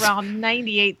is around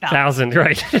 98,000.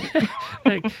 Right.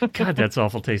 God, that's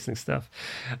awful tasting stuff.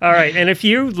 All right. And if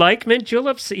you like mint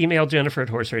juleps, email Jennifer at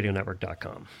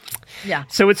horseradionetwork.com. Yeah.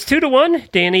 So it's 2-1.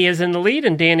 Danny is in the lead,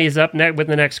 and Danny is up with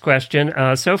the next question.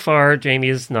 So far, Jamie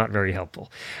is not very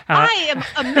helpful. I am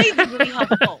amazingly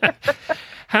helpful.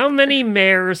 How many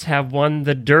mares have won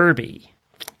the Derby?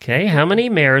 Okay, how many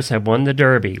mares have won the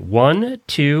Derby? 1,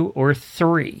 2, or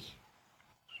 3?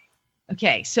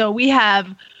 Okay, so we have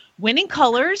Winning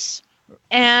Colors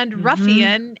and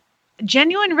Ruffian.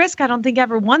 Genuine Risk, I don't think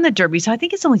ever won the Derby, so I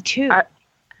think it's only 2.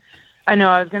 I know,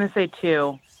 I was going to say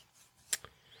 2.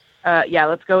 Yeah,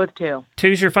 let's go with 2.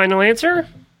 2's your final answer?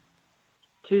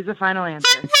 2's the final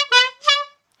answer.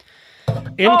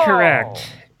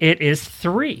 Incorrect. It is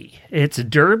 3. It's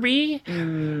Derby.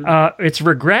 It's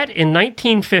Regret in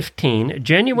 1915,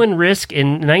 Genuine Risk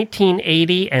in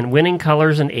 1980, and Winning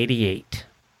Colors in 88.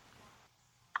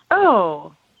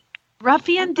 Oh.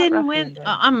 Ruffian didn't win.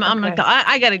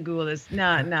 I gotta Google this.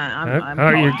 No.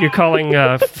 You're calling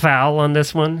foul on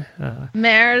this one?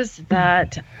 Mares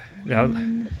that.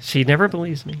 No, she never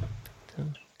believes me.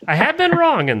 I have been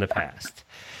wrong in the past.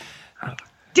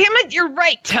 Damn it, you're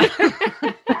right.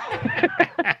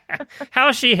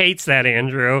 How she hates that,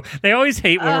 Andrew. They always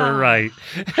hate when we're right.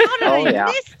 How did I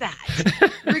miss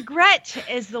that? Regret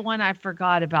is the one I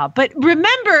forgot about. But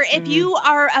remember, if you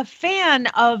are a fan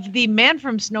of The Man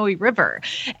from Snowy River,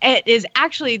 it is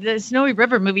actually the Snowy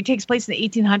River movie takes place in the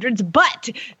 1800s, but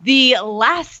the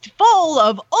last foal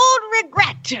of Old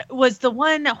Regret was the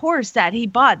one horse that he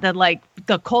bought, the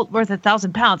colt worth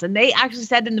 1,000 pounds. And they actually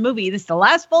said in the movie, this is the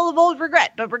last foal of Old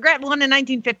Regret, but Regret won in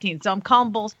 1915. So I'm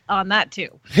calling bull on that too.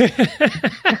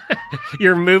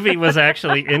 Your movie was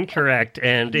actually incorrect,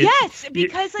 and yes,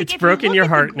 because it's broken your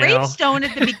heart now. Gravestone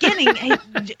at the beginning,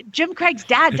 Jim Craig's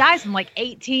dad dies in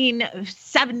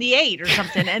 1878 or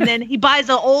something, and then he buys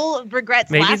an Old Regret's.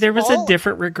 Maybe there was a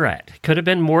different regret. Could have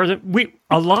been more than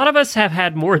a lot of us have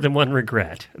had more than one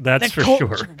regret. That's for sure.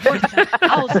 Worth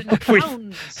 1,000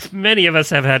 pounds. Many of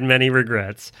us have had many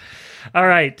regrets. All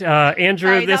right, Andrew.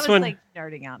 Sorry, this one.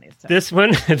 Nerding out. This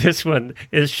one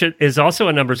is also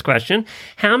a numbers question.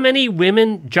 How many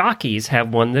women jockeys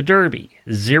have won the Derby?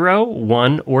 0,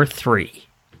 1, or 3?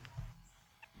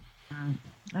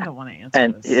 I don't want to answer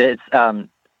and this. It's how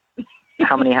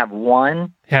many have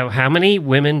won? How many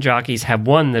women jockeys have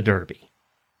won the Derby?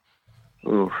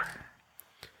 Ooh.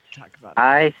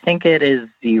 I think it is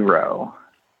 0.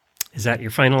 Is that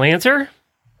your final answer?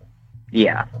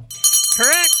 Yeah.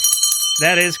 Correct.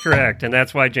 That is correct, and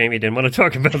that's why Jamie didn't want to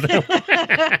talk about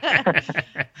that.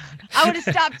 I would have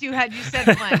stopped you had you said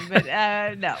 1, but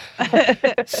no.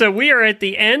 So we are at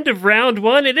the end of round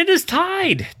 1, and it is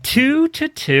tied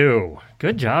 2-2.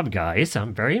 Good job, guys.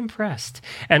 I'm very impressed.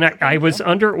 And I was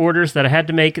under orders that I had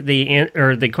to make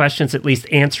the questions at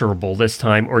least answerable this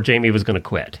time, or Jamie was going to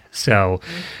quit. So,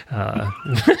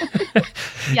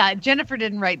 yeah, Jennifer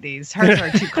didn't write these. Hers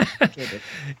are too complicated.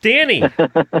 Danny,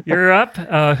 you're up.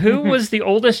 Who was the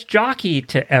oldest jockey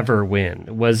to ever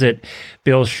win? Was it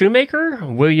Bill Shoemaker,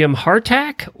 William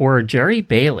Hartack, or Jerry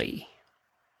Bailey?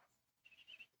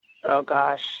 Oh,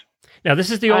 gosh. Now,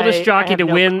 this is the oldest jockey to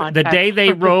win. The day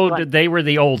they rode, they were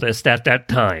the oldest at that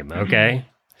time, okay?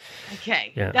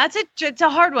 Okay. Yeah. It's a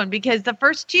hard one because the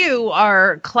first 2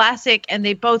 are classic and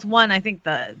they both won, I think,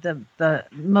 the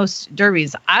most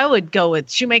derbies. I would go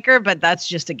with Shoemaker, but that's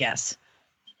just a guess.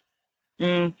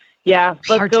 Yeah,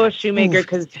 let's go with Shoemaker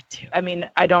because,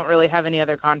 I don't really have any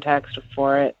other context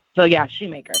for it. So, yeah,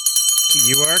 Shoemaker.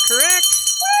 You are correct.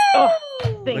 Oh,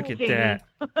 Look at that.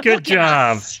 Good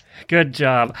job. Good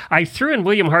job. I threw in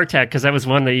William Hartag because that was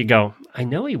one that you go, I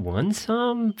know he won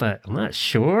some, but I'm not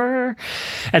sure.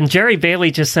 And Jerry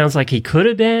Bailey just sounds like he could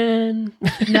have been.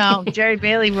 No, Jerry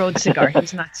Bailey rode cigar.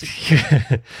 He's not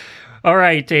cigar. All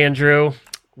right, Andrew.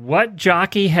 What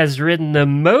jockey has ridden the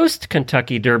most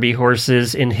Kentucky Derby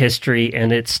horses in history?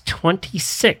 And it's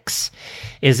 26.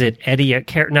 Is it Eddie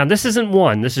Arcaro? Now, this isn't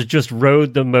one. This is just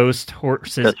rode the most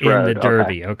horses in the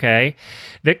Derby, okay?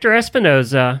 Victor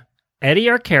Espinoza, Eddie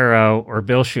Arcaro, or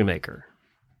Bill Shoemaker?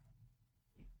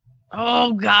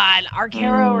 Oh, God.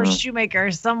 Arcaro or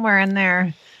Shoemaker, somewhere in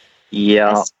there.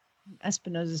 Yeah.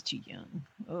 Espinoza's too young.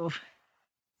 Oh.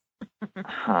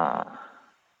 Huh.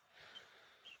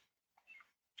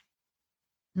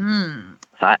 So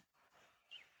I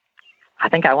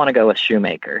think I want to go with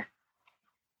Shoemaker.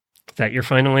 Is that your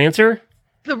final answer?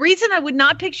 The reason I would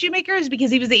not pick Shoemaker is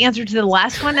because he was the answer to the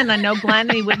last one, and I know Glenn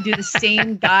he wouldn't do the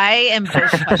same guy and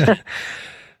both questions.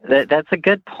 That's a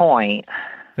good point.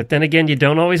 But then again, you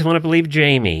don't always want to believe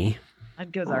Jamie.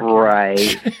 I'd go with Arcaro.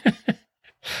 Right.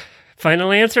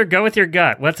 Final answer? Go with your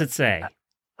gut. What's it say?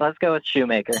 Let's go with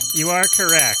Shoemaker. You are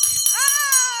correct.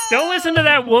 Don't listen to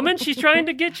that woman. She's trying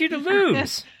to get you to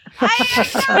lose. I'm on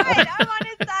his side.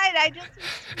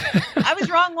 I was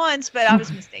wrong once, but I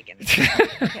was mistaken.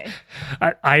 Okay.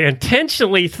 I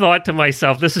intentionally thought to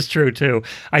myself, this is true too.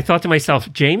 I thought to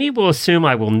myself, Jamie will assume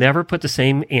I will never put the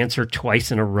same answer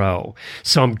twice in a row.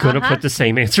 So I'm going to put the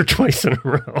same answer twice in a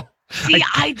row. See,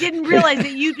 I didn't realize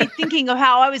that you'd be thinking of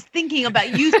how I was thinking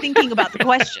about you thinking about the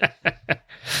question.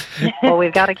 Well,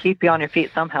 we've got to keep you on your feet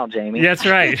somehow, Jamie. That's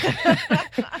right.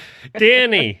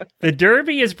 Danny, the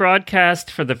Derby is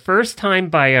broadcast for the first time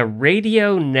by a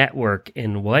radio network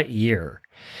in what year?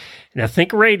 Now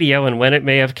think radio and when it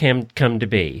may have come to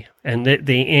be. And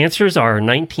the answers are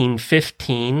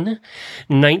 1915,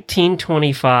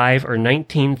 1925, or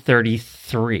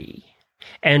 1933.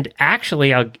 And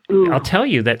actually, I'll tell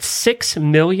you that 6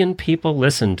 million people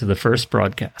listened to the first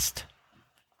broadcast.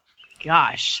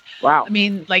 Gosh. Wow. I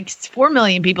mean, like 4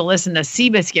 million people listened to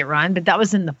Seabiscuit Run, but that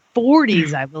was in the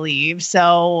 40s, I believe.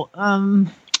 So,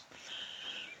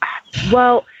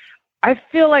 well, I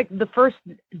feel like the first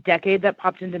decade that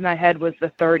popped into my head was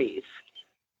the 30s.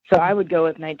 So I would go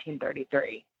with 1933.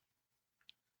 Is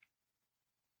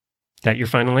that your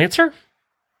final answer?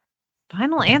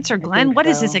 Final answer, Glenn. What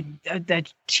is this? A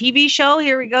TV show?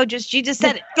 Here we go. She just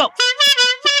said it. Go.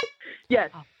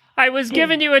 Yes. I was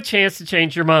giving you a chance to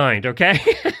change your mind, okay?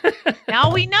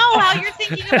 Now we know how you're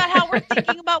thinking about how we're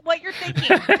thinking about what you're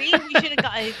thinking. See, we should have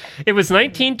got it. It was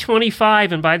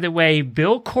 1925, and by the way,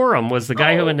 Bill Coram was the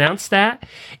guy who announced that,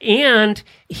 and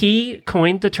he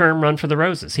coined the term Run for the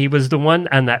Roses. He was the one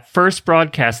on that first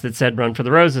broadcast that said Run for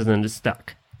the Roses, and it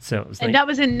stuck. So it was and that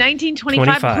was in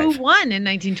 1925. Who won in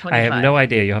 1925? I have no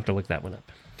idea. You'll have to look that one up.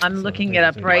 I'm looking it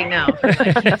up right now.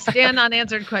 I can't stand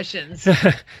unanswered questions.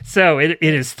 So it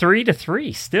is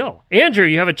 3-3 still. Andrew,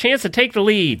 you have a chance to take the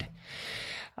lead.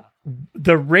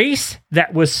 The race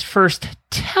that was first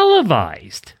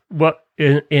televised,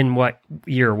 in what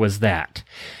year was that?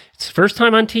 It's the first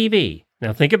time on TV.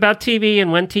 Now think about TV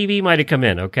and when TV might have come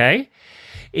in, okay?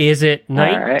 Is it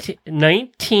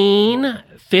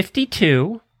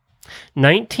 1952,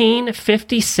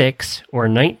 1956, or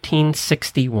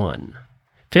 1961?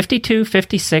 52,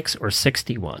 56, or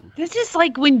 61? This is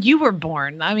like when you were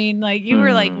born. I mean, like you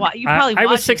were like, what? You probably. I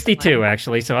was 62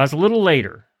 actually, so I was a little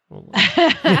later. Oh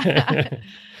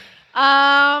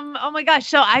my gosh!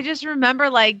 So I just remember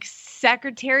like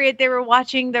Secretariat. They were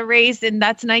watching the race, and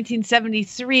that's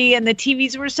 1973, and the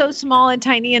TVs were so small and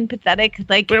tiny and pathetic.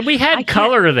 Like, but we had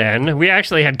color then. We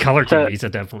actually had color TVs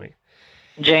at definitely.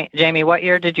 Jamie, what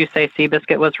year did you say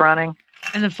Seabiscuit was running?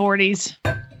 In the 40s.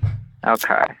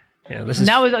 Okay. Yeah,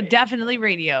 that was definitely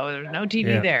radio. There was no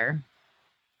TV there.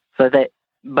 So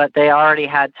but they already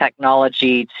had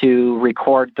technology to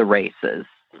record the races.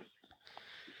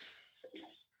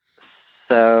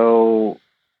 So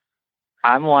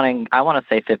I want to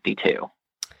say 52.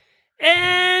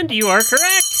 And you are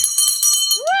correct.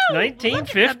 Woo!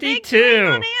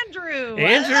 1952.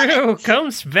 Andrew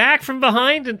comes back from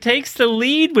behind and takes the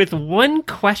lead with one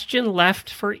question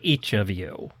left for each of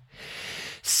you.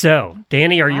 So,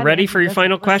 Danny, are you ready for your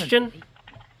final question?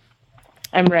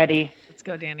 I'm ready. Let's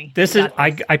go, Danny.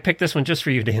 I picked this one just for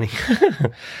you, Danny.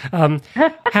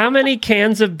 How many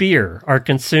cans of beer are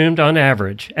consumed on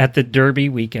average at the Derby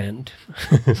weekend?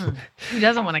 Who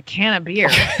doesn't want a can of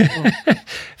beer?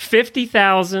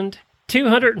 50,000,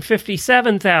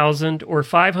 257,000, or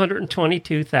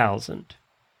 522,000?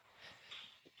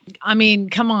 I mean,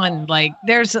 come on. Like,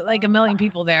 there's like a million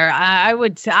people there. I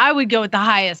would go with the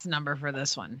highest number for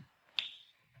this one.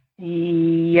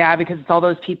 Yeah, because it's all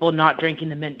those people not drinking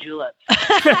the mint julep. They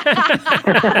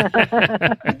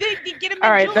get a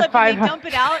mint julep and they dump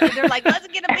it out, and they're like, "Let's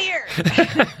get a beer."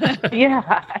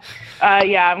 Yeah,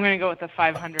 I'm going to go with the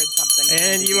 500 something.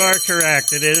 And you are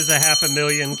correct. It is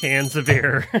 500,000 cans of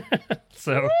beer.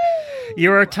 So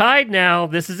you are tied now.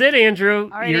 This is it, Andrew.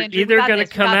 All right, you're Andrew, either going to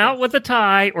come out with a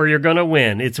tie or you're going to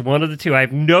win. It's one of the two. I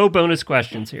have no bonus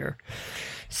questions here.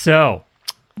 So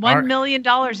 $1 million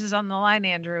is on the line,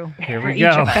 Andrew. Here we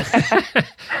go.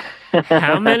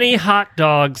 How many hot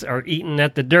dogs are eaten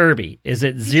at the Derby? Is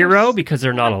it 0 because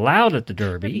they're not allowed at the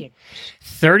Derby,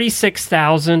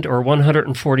 36,000, or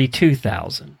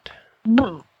 142,000?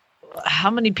 How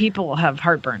many people have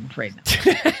heartburn right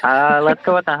now? Let's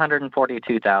go with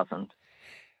 142,000.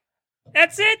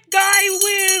 That's it. Guy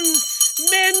wins.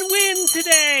 Men win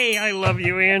today. I love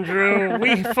you, Andrew.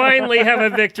 We finally have a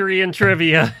victory in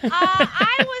trivia.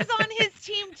 I was on his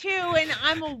team too, and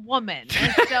I'm a woman.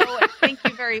 And so thank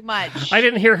you very much. I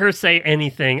didn't hear her say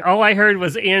anything. All I heard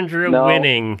was Andrew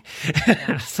winning.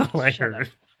 That's all I heard.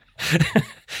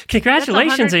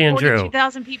 Congratulations, Andrew.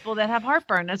 142,000 people that have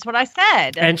heartburn. That's what I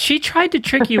said. And she tried to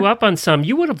trick you up on some.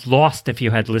 You would have lost if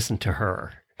you had listened to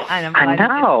her. I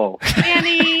know.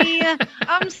 Danny,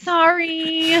 I'm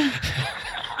sorry.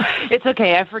 It's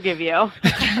okay. I forgive you.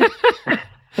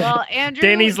 Well, Andrew.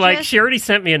 Danny's like, she already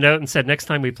sent me a note and said, next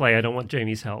time we play, I don't want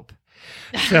Jamie's help.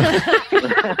 So.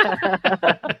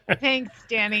 Thanks,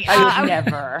 Danny. I would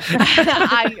never.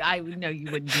 I know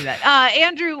you wouldn't do that.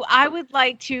 Andrew, I would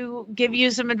like to give you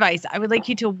some advice. I would like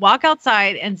you to walk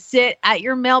outside and sit at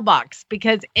your mailbox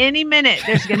because any minute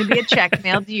there's going to be a check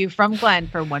mailed to you from Glenn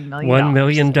for $1 million. $1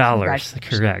 million.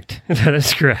 Correct. That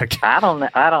is correct. I don't know.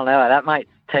 That might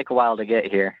take a while to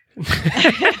get here.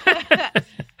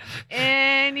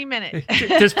 Any minute.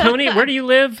 Does Pony, where do you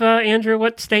live, Andrew?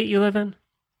 What state you live in?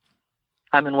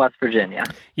 I'm in West Virginia.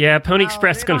 Yeah, Pony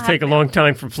Express is going to take a long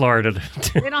time from Florida to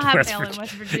We don't have West mail Virginia. in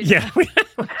West Virginia. Yeah, we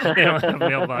don't have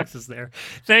mailboxes there.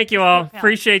 Thank you all.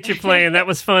 Appreciate you playing. That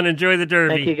was fun. Enjoy the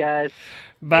Derby. Thank you, guys.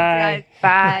 Bye.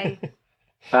 Bye.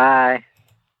 Bye.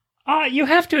 You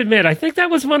have to admit, I think that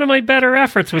was one of my better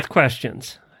efforts with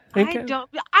questions. I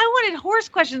wanted horse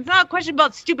questions, not a question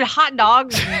about stupid hot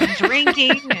dogs and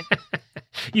drinking.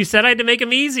 You said I had to make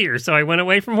them easier, so I went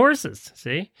away from horses.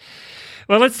 See?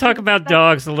 Well, let's talk about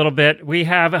dogs a little bit. We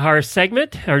have our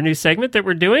new segment that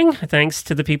we're doing, thanks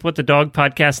to the people at the Dog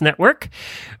Podcast Network,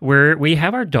 where we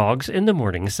have our Dogs in the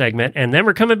Morning segment, and then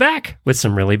we're coming back with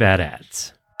some really bad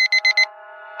ads.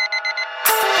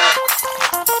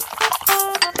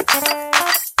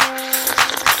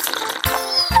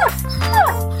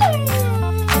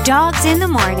 Dogs in the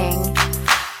Morning.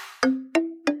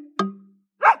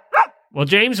 Well,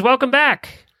 James, welcome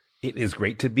back. It is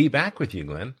great to be back with you,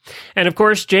 Glenn. And of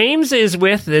course, James is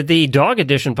with the Dog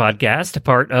Edition podcast,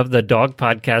 part of the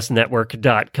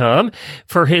dogpodcastnetwork.com,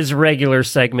 for his regular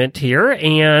segment here.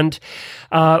 And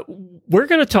we're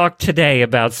going to talk today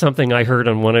about something I heard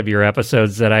on one of your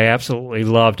episodes that I absolutely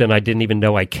loved and I didn't even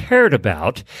know I cared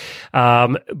about.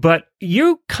 But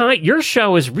your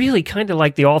show is really kind of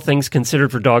like the All Things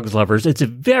Considered for Dogs Lovers. It's a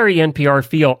very NPR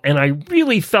feel, and I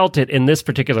really felt it in this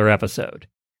particular episode.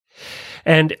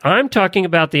 And I'm talking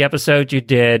about the episode you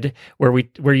did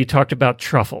where you talked about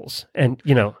truffles and,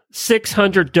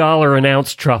 $600 an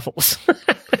ounce truffles.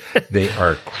 They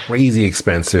are crazy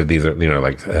expensive. These are,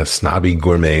 like snobby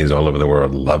gourmets all over the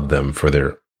world love them for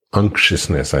their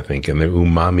unctuousness, I think, and their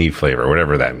umami flavor,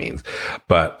 whatever that means.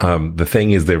 But the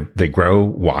thing is they grow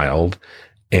wild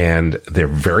and they're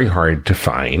very hard to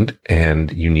find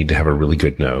and you need to have a really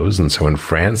good nose. And so in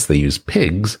France, they use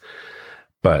pigs,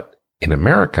 but in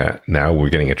America, now we're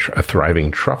getting a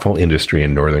thriving truffle industry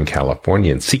in Northern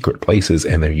California in secret places,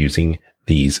 and they're using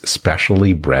these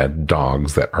specially bred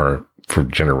dogs that are for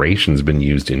generations been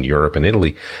used in Europe and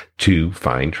Italy to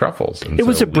find truffles. And it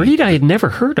was a breed I had never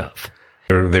heard of.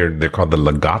 They're called the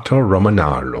Legato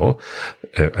Romanaro.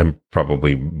 I'm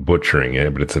probably butchering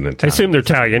it, but it's an Italian. I assume they're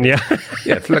Italian, yeah.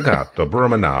 Yeah, it's Legato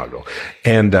Romanaro.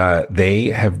 And they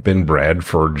have been bred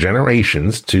for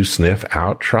generations to sniff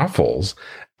out truffles.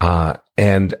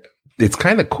 And it's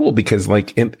kind of cool because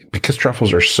because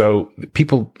truffles are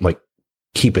people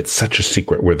keep it such a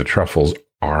secret where the truffles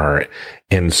are.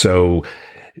 And so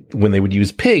when they would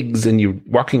use pigs and you're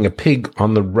walking a pig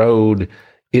on the road,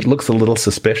 it looks a little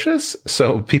suspicious.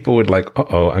 So people would I'm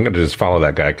going to just follow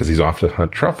that guy because he's off to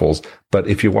hunt truffles. But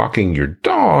if you're walking your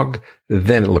dog,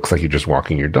 then it looks like you're just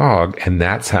walking your dog. And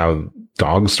that's how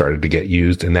dogs started to get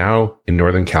used. And now in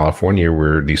Northern California,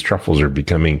 where these truffles are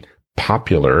becoming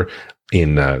popular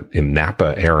in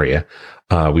Napa area,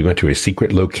 we went to a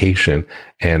secret location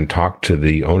and talked to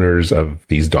the owners of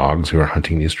these dogs who are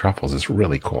hunting these truffles. It's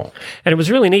really cool. And it was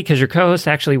really neat because your co-host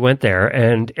actually went there.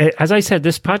 And as I said,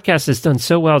 this podcast is done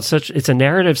so well. It's a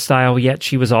narrative style, yet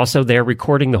she was also there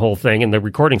recording the whole thing. And the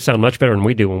recordings sound much better than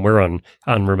we do when we're on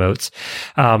remotes.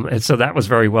 And so that was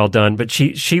very well done. But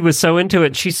she was so into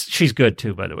it. She's good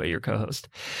too, by the way, your co-host.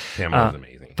 Pamela was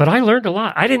amazing. But I learned a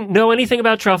lot. I didn't know anything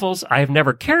about truffles. I have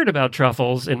never cared about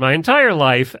truffles in my entire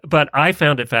life, but I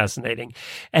found it fascinating.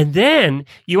 And then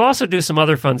you also do some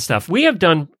other fun stuff. We have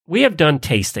done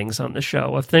tastings on the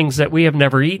show of things that we have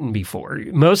never eaten before.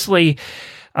 Mostly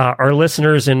our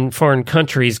listeners in foreign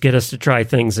countries get us to try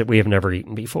things that we have never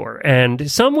eaten before. And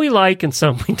some we like and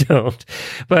some we don't.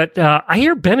 But I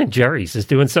hear Ben & Jerry's is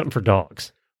doing something for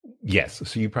dogs. Yes.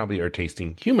 So you probably are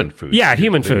tasting human food. Yeah,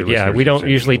 human food. Yeah, we don't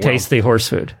usually taste the horse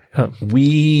food.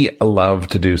 We love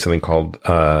to do something called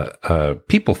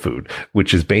people food,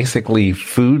 which is basically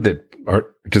food that are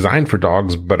designed for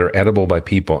dogs but are edible by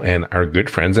people. And our good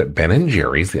friends at Ben &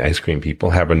 Jerry's, the ice cream people,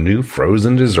 have a new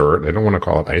frozen dessert. They don't want to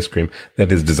call it ice cream,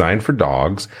 that is designed for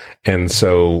dogs. And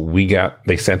so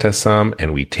they sent us some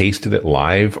and we tasted it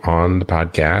live on the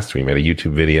podcast. We made a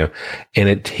YouTube video and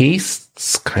it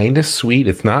tastes kind of sweet.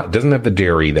 Doesn't have the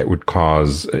dairy that would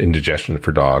cause indigestion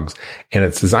for dogs. And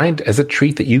it's designed as a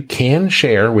treat that you can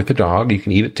share with the dog. You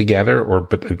can eat it together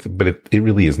but it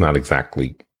really is not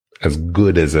exactly as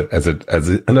good as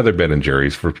another Ben &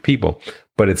 Jerry's for people,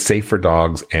 but it's safe for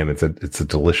dogs and it's a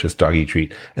delicious doggy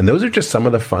treat. And those are just some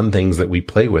of the fun things that we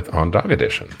play with on Dog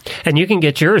Edition. And you can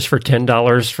get yours for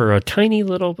 $10 for a tiny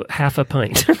little half a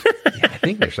pint. Yeah, I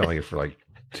think they're selling it for like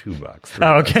 $2.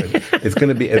 Oh, okay. It's going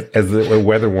to be, as the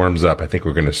weather warms up, I think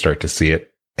we're going to start to see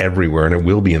it everywhere, and it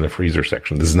will be in the freezer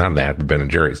section. This is not an ad for Ben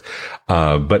 & Jerry's,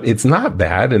 but it's not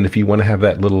bad. And if you want to have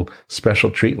that little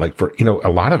special treat, like for, a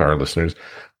lot of our listeners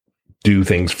do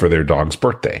things for their dog's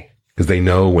birthday because they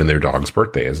know when their dog's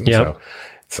birthday is. And so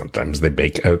sometimes they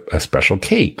bake a special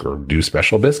cake or do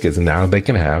special biscuits, and now they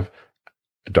can have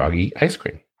doggy ice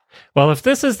cream. Well, if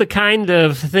this is the kind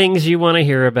of things you want to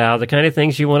hear about, the kind of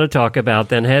things you want to talk about,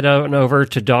 then head on over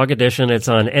to Dog Edition. It's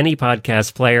on any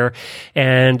podcast player.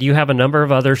 And you have a number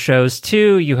of other shows,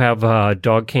 too. You have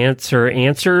Dog Cancer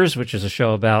Answers, which is a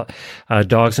show about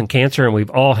dogs and cancer. And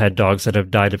we've all had dogs that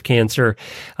have died of cancer.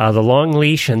 The Long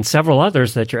Leash and several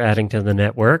others that you're adding to the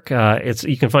network.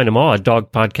 You can find them all at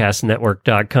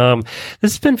dogpodcastnetwork.com.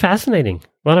 This has been fascinating.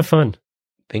 A lot of fun.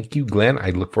 Thank you, Glenn. I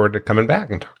look forward to coming back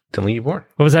and telling you more.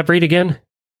 What was that breed again?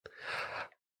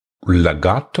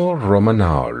 Lagotto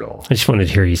Romagnolo. I just wanted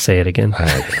to hear you say it again.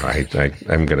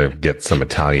 I'm going to get some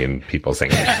Italian people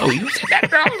saying, "Oh, you said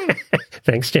that wrong."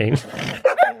 Thanks, James.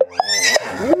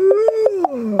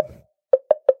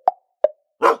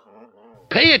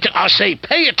 Pay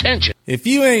attention. If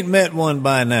you ain't met one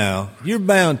by now, you're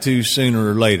bound to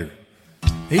sooner or later.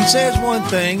 He says one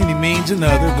thing and he means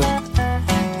another, but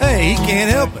hey, he can't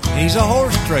help it. He's a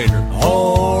horse trader.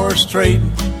 Horse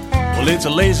trading. Well, it's a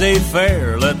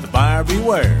laissez-faire. Let the buyer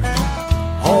beware.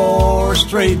 Horse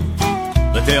trading.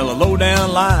 They tell a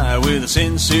low-down lie with a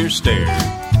sincere stare.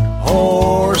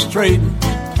 Horse trading.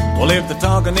 Well, if they're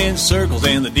talking in circles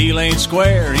and the deal ain't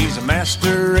square, he's a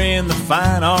master in the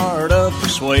fine art of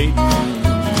persuading.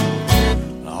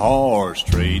 Horse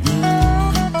trading.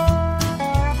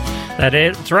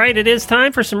 That's right. It is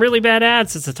time for some really bad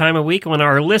ads. It's the time of week when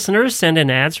our listeners send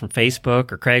in ads from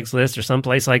Facebook or Craigslist or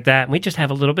someplace like that, and we just have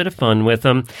a little bit of fun with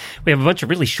them. We have a bunch of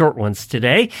really short ones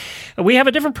today. We have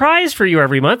a different prize for you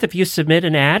every month. If you submit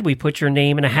an ad, we put your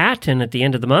name in a hat, and at the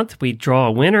end of the month, we draw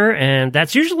a winner, and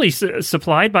that's usually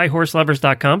supplied by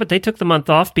horselovers.com, but they took the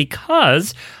month off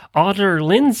because Auditor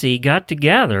Lindsay got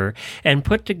together and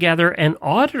put together an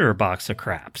auditor box of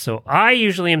crap. So I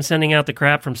usually am sending out the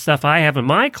crap from stuff I have in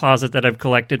my closet that I've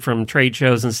collected from trade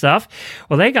shows and stuff.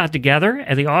 Well, they got together,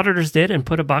 and the auditors did, and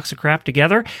put a box of crap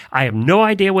together. I have no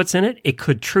idea what's in it. It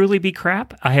could truly be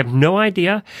crap. I have no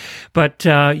idea. But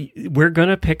we're going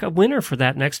to pick a winner for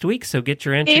that next week, so get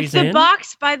your entries in. If the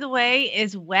box, by the way,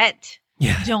 is wet,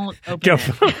 don't open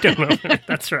it. Don't open it.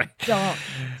 That's right. Don't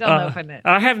open it.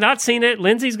 I have not seen it.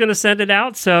 Lindsay's going to send it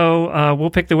out, so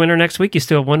we'll pick the winner next week. You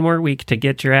still have one more week to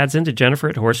get your ads into Jennifer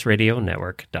at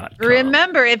horseradionetwork.com.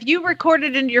 Remember, if you record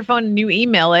it into your phone and you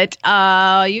email it,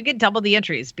 you get double the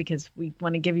entries because we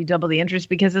want to give you double the entries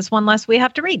because it's one less we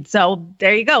have to read. So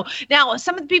there you go. Now,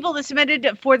 some of the people that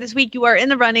submitted for this week, you are in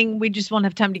the running. We just won't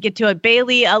have time to get to it.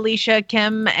 Bailey, Alicia,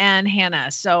 Kim, and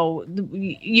Hannah. So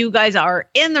you guys are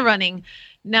in the running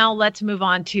Now let's move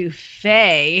on to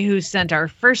Faye, who sent our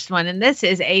first one. And this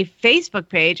is a Facebook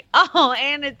page. Oh,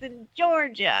 and it's in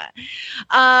Georgia.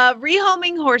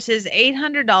 Rehoming horses,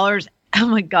 $800. Oh,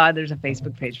 my God, there's a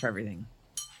Facebook page for everything.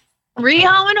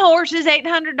 Rehoming horses,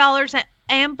 $800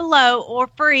 and below or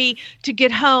free to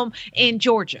get home in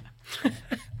Georgia.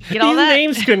 Get all These that?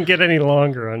 names couldn't get any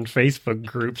longer on Facebook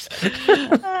groups.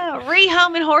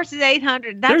 Rehoming horses,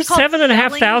 $800. There's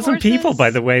 7,500 people,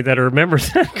 by the way, that are members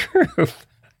of that group.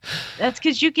 That's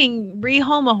because you can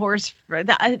rehome a horse.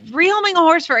 Rehoming a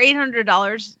horse for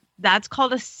 $800, that's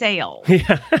called a sale,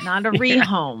 not a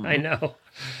rehome. I know.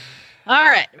 All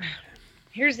right.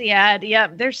 Here's the ad.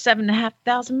 Yep, there's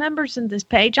 7,500 members in this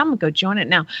page. I'm going to go join it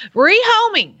now.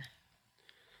 Rehoming.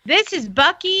 This is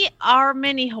Bucky, our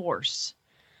mini horse.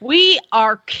 We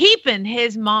are keeping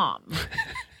his mom.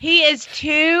 He is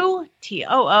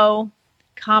TOO,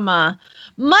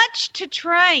 much to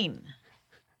train.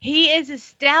 He is a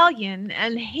stallion,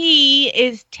 and he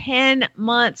is 10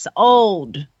 months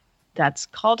old. That's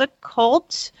called a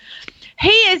colt. He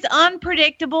is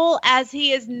unpredictable as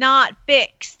he is not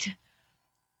fixed.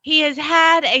 He has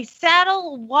had a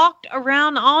saddle walked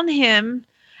around on him,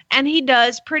 and he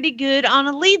does pretty good on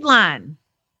a lead line.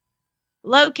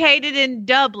 Located in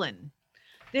Dublin.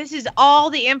 This is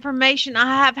all the information I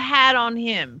have had on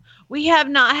him. We have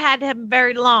not had him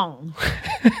very long.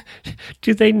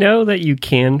 Do they know that you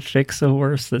can fix a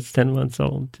horse that's 10 months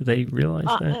old? Do they realize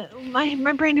that? My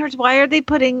brain hurts. Why are they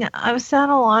putting a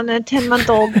saddle on a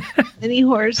 10-month-old mini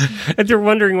horse? And they're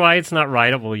wondering why it's not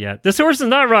rideable yet. This horse is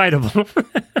not rideable.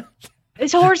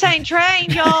 This horse ain't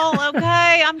trained, y'all,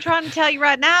 okay? I'm trying to tell you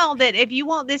right now that if you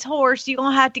want this horse, you're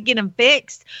going to have to get him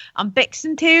fixed. I'm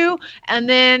fixing to, and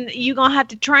then you're going to have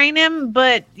to train him,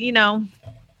 but, you know,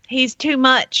 he's too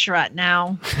much right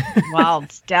now.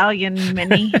 Wild stallion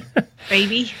mini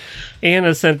baby.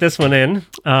 Anna sent this one in.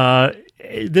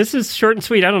 This is short and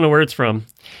sweet. I don't know where it's from.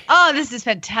 Oh, this is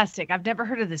fantastic. I've never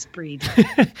heard of this breed.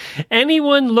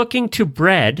 Anyone looking to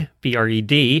bred,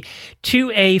 B-R-E-D,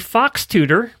 to a fox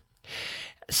tutor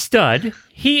stud,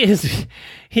 he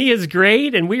is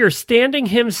great, and we are standing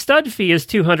him. Stud fee is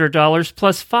 $200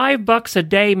 plus $5 a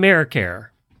day mare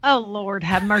care. Oh, Lord,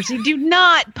 have mercy. Do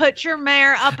not put your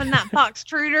mare up in that fox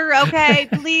truder, okay?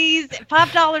 Please.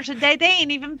 $5 a day. They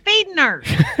ain't even feeding her.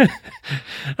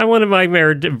 I wanted my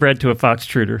mare bred to a fox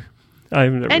truder.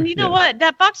 And you know what?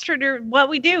 That fox truder, what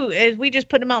we do is we just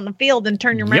put them out in the field and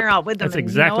turn your mare out with them. That's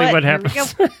exactly what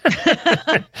happens.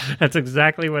 That's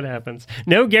exactly what happens.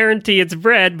 No guarantee it's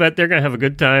bred, but they're going to have a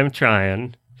good time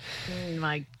trying. Oh,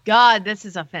 my God. This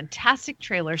is a fantastic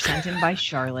trailer sent in by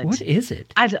Charlotte. What is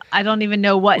it? I don't even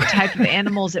know what type of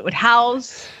animals it would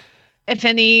house, if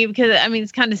any, because, I mean,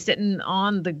 it's kind of sitting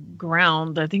on the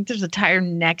ground. I think there's a tire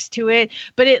next to it,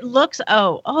 but it looks,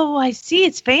 I see.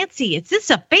 It's fancy. This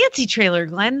is a fancy trailer,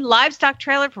 Glenn. Livestock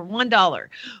trailer for $1.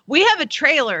 We have a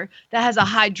trailer that has a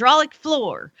hydraulic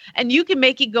floor, and you can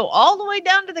make it go all the way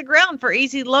down to the ground for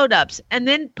easy load ups and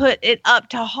then put it up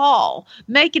to haul.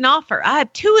 Make an offer. I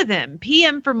have 2 of them.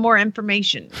 PM for more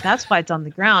information. That's why it's on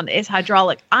the ground. It's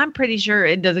hydraulic. I'm pretty sure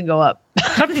it doesn't go up.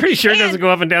 I'm pretty sure it doesn't go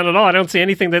up and down at all. I don't see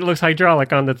anything that looks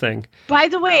hydraulic on the thing. By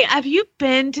the way, have you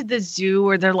been to the zoo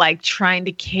where they're like trying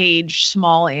to cage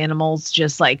small animals,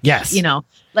 just like, you know,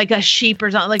 like a sheep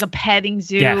or something, like a petting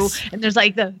zoo? Yes. And there's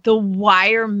like the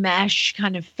wire mesh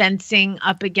kind of fencing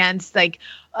up against like,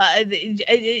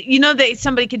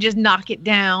 somebody could just knock it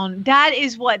down. That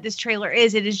is what this trailer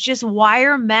is. It is just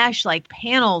wire mesh, like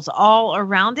panels all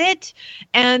around it.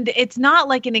 And it's not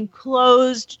like an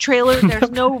enclosed trailer.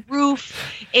 There's no roof.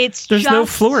 There's no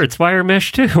floor. It's wire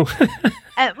mesh too.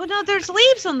 Well, no, there's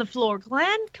leaves on the floor,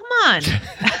 Glenn. Come on.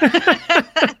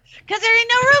 Because there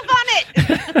ain't no roof on it.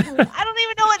 I don't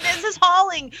even know what this is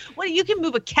hauling. What, you can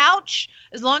move a couch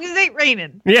as long as it ain't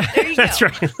raining. Yeah, that's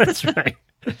right. That's right.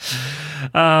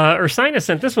 Ursina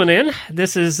sent this one in.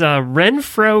 This is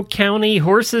Renfro County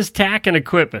Horses, Tack, and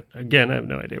Equipment. Again, I have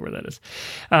no idea where that is.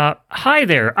 Hi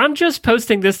there. I'm just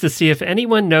posting this to see if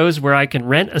anyone knows where I can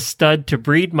rent a stud to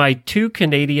breed my 2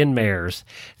 Canadian mares.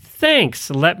 Thanks.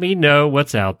 Let me know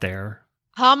what's out there.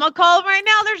 I'm going to call him right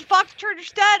now. There's a fox truder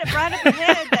stud right up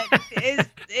ahead that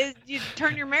is you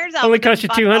turn your mares out. Only cost you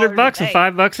 $200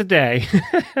 and $5 a day.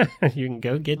 You can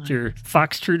go get your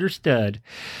fox truder stud.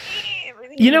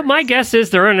 You know, my guess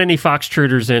is there aren't any fox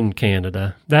truders in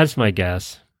Canada. That's my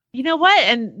guess. You know what?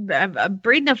 And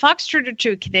breeding a fox truder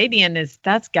to a Canadian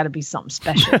that's got to be something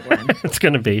special. It's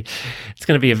going to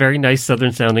be a very nice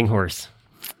southern sounding horse.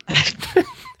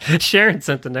 Sharon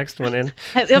sent the next one in.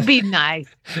 It'll be nice,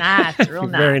 real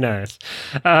nice, very nice.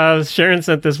 Sharon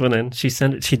sent this one in. She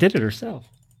did it herself.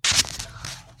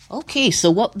 Okay, so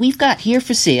what we've got here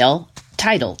for sale,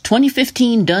 title,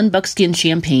 2015 Dunn Buckskin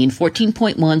Champagne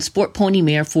 14.1 Sport Pony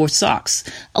Mare 4 Socks.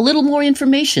 A little more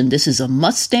information. This is a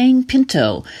Mustang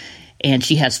Pinto, and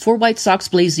she has 4 white socks,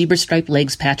 blaze zebra stripe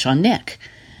legs, patch on neck.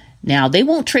 Now, they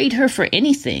won't trade her for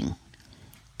anything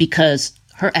because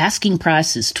her asking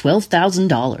price is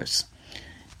 $12,000.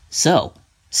 So,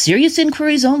 serious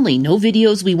inquiries only, no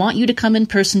videos. We want you to come in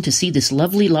person to see this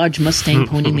lovely large Mustang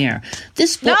pony mare.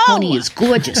 This sport pony is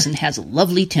gorgeous and has a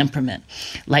lovely temperament.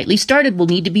 Lightly started will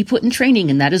need to be put in training,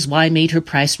 and that is why I made her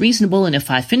price reasonable, and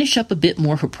if I finish up a bit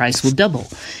more, her price will double.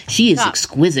 She is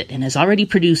exquisite and has already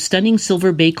produced stunning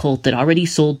silver bay colt that already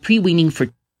sold pre-weaning for...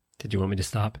 Did you want me to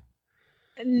stop?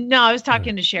 No, I was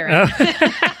talking to Sharon.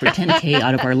 for $10,000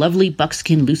 out of our lovely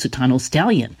buckskin Lusitano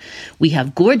stallion. We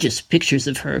have gorgeous pictures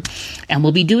of her, and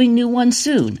we'll be doing new ones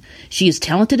soon. She is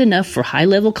talented enough for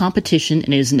high-level competition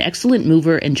and is an excellent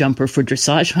mover and jumper for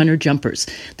dressage hunter jumpers.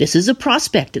 This is a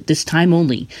prospect at this time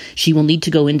only. She will need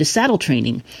to go into saddle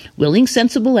training. Willing,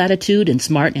 sensible attitude, and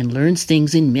smart, and learns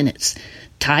things in minutes.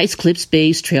 Ties, clips,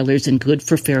 bays, trailers, and good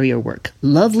for farrier work.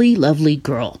 Lovely, lovely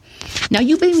girl. Now,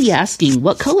 you may be asking,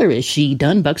 what color is she?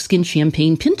 Dunn Buckskin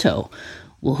Champagne Pinto.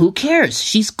 Well, who cares?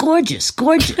 She's gorgeous,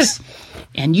 gorgeous.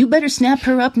 And you better snap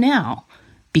her up now,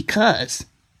 because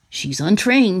she's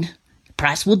untrained.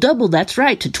 Price will double, that's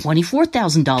right, to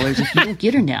 $24,000 if you don't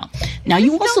get her now. Now,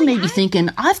 you also may be thinking,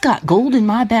 I've got gold in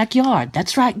my backyard.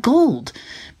 That's right, gold.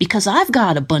 Because I've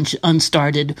got a bunch of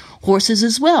unstarted horses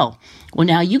as well. Well,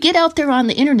 now, you get out there on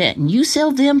the internet and you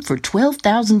sell them for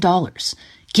 $12,000.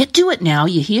 Get to it now,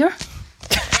 you hear?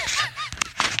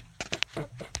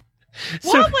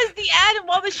 What was the ad and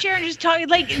what was Sharon just talking?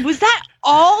 Like, was that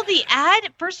all the ad?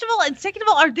 First of all, and second of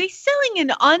all, are they selling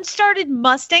an unstarted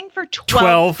Mustang for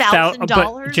 $12,000?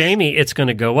 But Jamie, it's going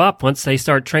to go up once they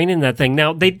start training that thing.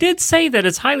 Now, they did say that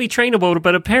it's highly trainable,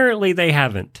 but apparently they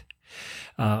haven't.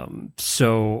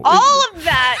 So all of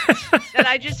that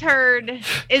I just heard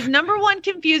is number one,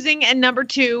 confusing, and number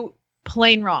two,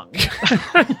 plain wrong.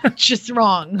 Just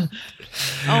wrong.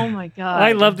 Oh my God.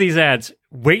 I love these ads.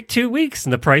 Wait 2 weeks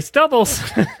and the price doubles.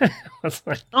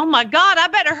 Oh my God, I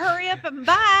better hurry up and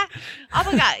buy. I'm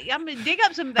going to dig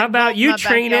up some. How about you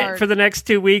train it for the next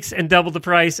 2 weeks and double the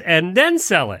price and then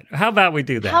sell it? How about we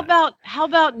do that? How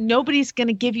about nobody's going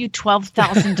to give you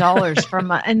 $12,000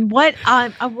 from and what?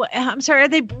 I'm sorry, are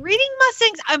they breeding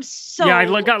Mustangs?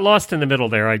 I got lost in the middle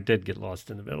there. I did get lost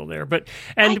in the middle there. By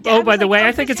the way,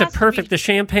 I think it's the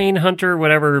Champagne Hunter,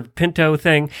 whatever Pinto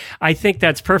thing. I think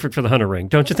that's perfect for the hunter ring.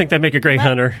 Don't you think that'd make a great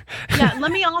hunter? Yeah.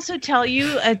 Let me also tell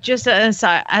you, just as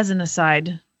an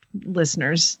aside,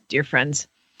 listeners, dear friends,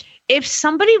 if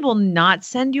somebody will not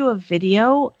send you a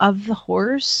video of the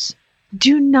horse,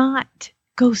 do not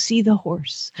go see the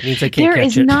horse. It means they can't There catch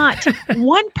is it. not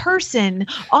one person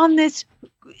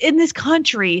in this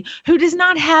country who does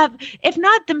not have, if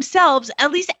not themselves,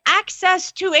 at least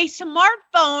access to a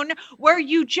smartphone where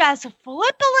you just flip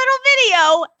a little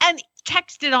video and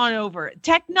text it on over.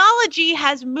 Technology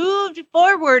has moved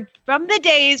forward from the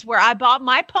days where I bought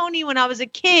my pony when I was a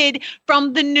kid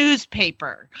from the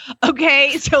newspaper.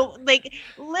 Okay, so like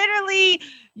literally,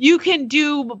 you can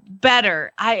do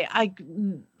better. I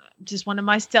just one of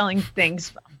my selling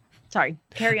things. Sorry,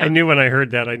 carry on. I knew when I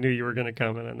heard that, I knew you were going to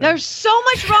comment on that. There's so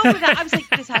much wrong with that. I was like,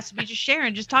 this has to be just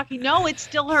Sharon just talking. No, it's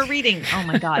still her reading. Oh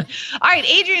my God. All right,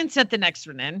 Adrian sent the next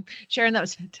one in. Sharon, that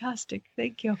was fantastic.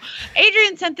 Thank you.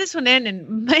 Adrian sent this one in,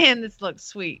 and man, this looks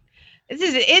sweet. This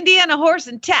is an Indiana Horse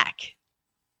and Tech.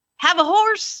 Have a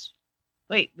horse.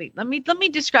 Wait. Let me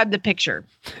describe the picture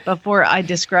before I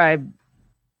describe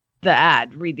the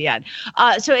ad. Read the ad.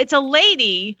 So it's a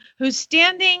lady who's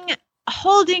standing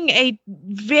holding a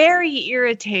very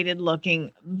irritated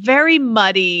looking, very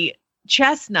muddy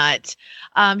chestnut.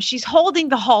 She's holding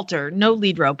the halter, no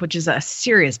lead rope, which is a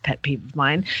serious pet peeve of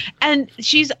mine. And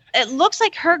it looks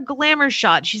like her glamour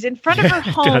shot. She's in front of her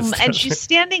home and she's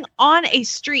standing on a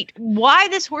street. Why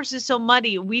this horse is so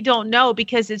muddy, we don't know,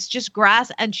 because it's just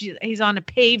grass and he's on a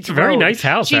paved road. It's a very nice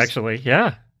house, actually.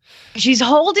 Yeah. She's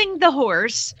holding the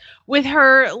horse with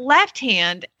her left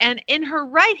hand, and in her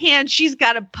right hand, she's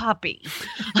got a puppy.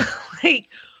 Like,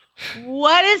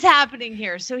 what is happening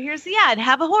here? So here's the ad.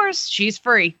 Have a horse. She's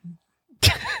free.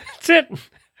 That's it.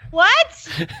 What?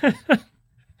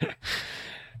 Do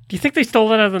you think they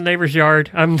stole it out of the neighbor's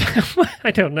yard? I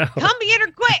don't know. Come get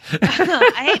her quick.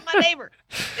 I hate my neighbor.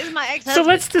 This is my ex-husband. So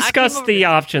let's discuss the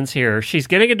options here. She's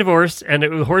getting a divorce, and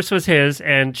the horse was his,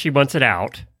 and she wants it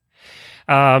out.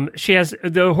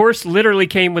 The horse literally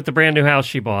came with the brand new house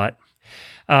she bought,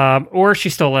 or she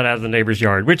stole it out of the neighbor's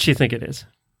yard. Which do you think it is?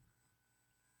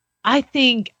 I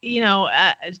think,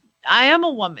 I am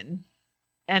a woman,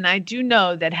 and I do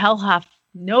know that hell hath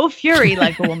no fury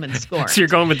like a woman scorned. So you're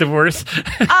going with divorce?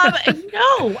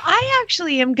 No, I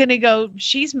actually am going to go,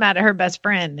 she's mad at her best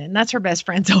friend, and that's her best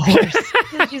friend's a horse.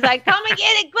 She's like, come and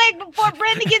get it quick before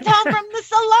Brenda gets home from the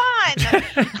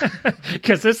salon.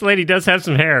 Because this lady does have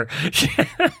some hair.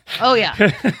 Oh, yeah.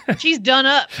 She's done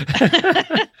up.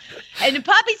 And the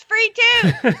puppy's free,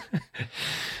 too.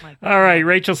 All right,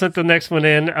 Rachel sent the next one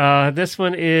in. This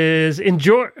one is in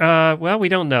Georgia. Well, we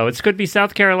don't know. It could be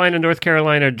South Carolina, North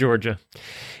Carolina, or Georgia.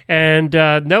 And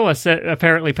Noah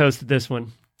apparently posted this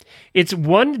one. It's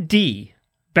 1D.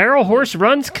 Barrel horse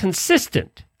runs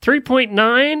consistent.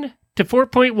 3.9 to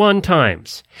 4.1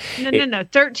 times. No.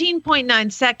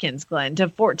 13.9 seconds, Glenn, to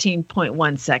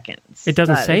 14.1 seconds. It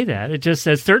doesn't say that. It just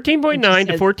says 13.9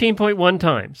 to 14.1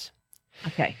 times.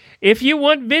 Okay. If you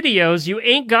want videos, you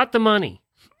ain't got the money.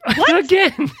 What?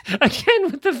 Again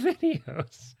with the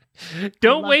videos.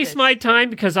 Don't waste my time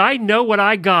because I know what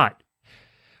I got.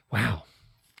 Wow.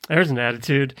 There's an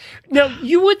attitude. Now,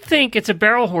 you would think it's a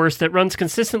barrel horse that runs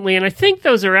consistently, and I think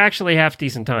those are actually half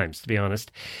decent times, to be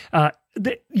honest.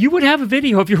 You would have a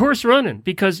video of your horse running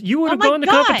because you would have gone to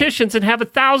competitions and have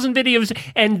 1,000 videos,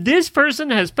 and this person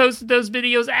has posted those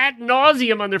videos ad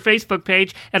nauseum on their Facebook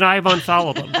page, and I have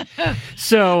unfollowed them.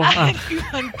 So you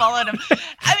unfollowed them.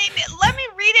 I mean, let me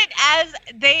read it as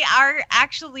they are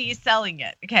actually selling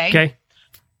it. Okay.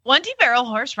 1D barrel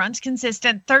horse runs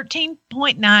consistent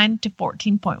 13.9 to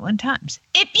 14.1 times.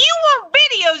 If you want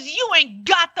videos, you ain't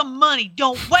got the money.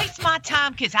 Don't waste my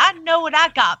time because I know what I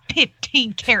got.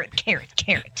 15 carat.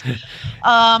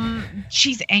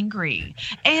 She's angry.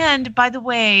 And by the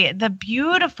way, the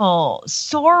beautiful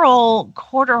sorrel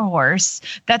quarter horse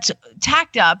that's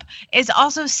tacked up is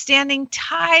also standing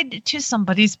tied to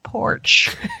somebody's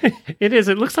porch. It is.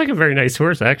 It looks like a very nice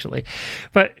horse, actually.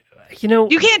 But you know,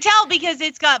 you can't tell because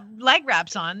it's got leg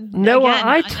wraps on. Noah,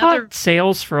 I taught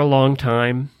sales for a long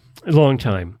time.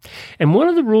 And one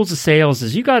of the rules of sales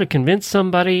is you got to convince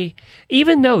somebody,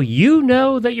 even though you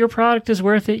know that your product is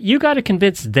worth it, you got to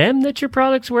convince them that your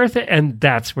product's worth it. And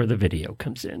that's where the video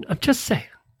comes in. I'm just saying.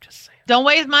 Don't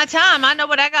waste my time. I know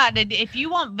what I got. If you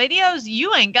want videos,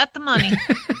 you ain't got the money.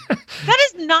 That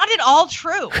is not at all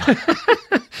true.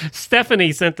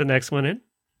 Stephanie sent the next one in.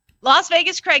 Las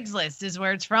Vegas Craigslist is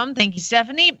where it's from. Thank you,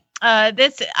 Stephanie. I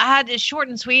had it short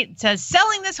and sweet. It says,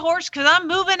 selling this horse because I'm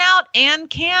moving out and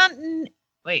can't...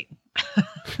 Wait,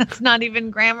 that's not even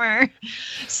grammar.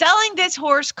 Selling this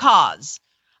horse cause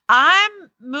I'm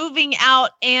moving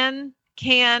out and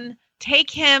can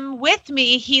take him with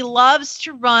me. He loves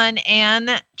to run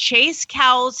and chase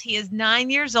cows. He is 9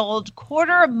 years old,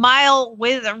 quarter mile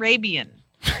with Arabian.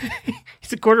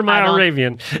 He's a quarter mile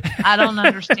Arabian. I don't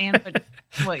understand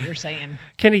what you're saying.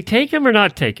 Can he take him or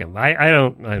not take him? I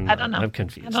don't know. I'm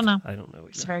confused. I don't know. I don't know.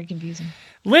 It's very confusing.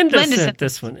 Linda sent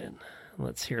this one in.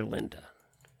 Let's hear Linda.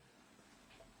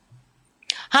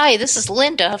 Hi, this is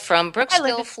Linda from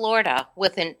Brooksville, Florida,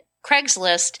 with a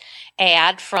Craigslist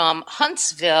ad from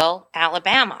Huntsville,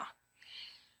 Alabama.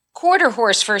 Quarter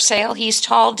horse for sale. He's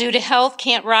tall due to health,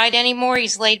 can't ride anymore.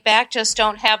 He's laid back, just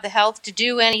don't have the health to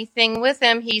do anything with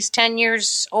him. He's 10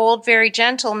 years old, very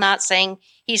gentle, not saying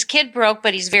he's kid broke,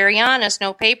 but he's very honest.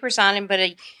 No papers on him, but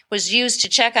he was used to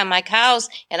check on my cows,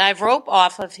 and I've rope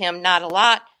off of him, not a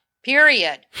lot,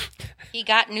 period. He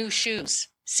got new shoes,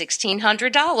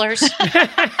 $1,600.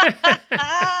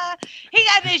 He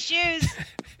got new shoes.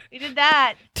 We did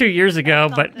that 2 years ago,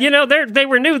 but you know, they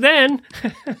were new then.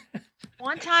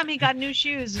 One time he got new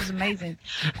shoes. It was amazing.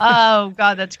 Oh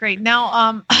God, that's great.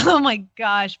 Now, oh my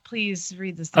gosh, please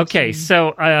read this. Okay,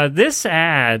 so this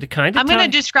ad kind of. I'm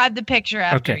going to describe the picture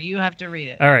after. Okay. You have to read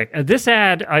it. All right, this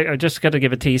ad, I just got to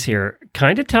give a tease here.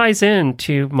 Kind of ties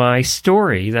into my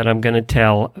story that I'm going to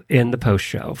tell in the post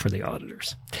show for the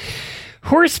auditors.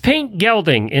 Horse paint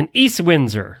gelding in East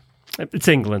Windsor. It's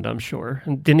England, I'm sure.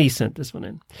 And Denise sent this one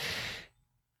in.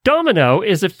 Domino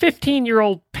is a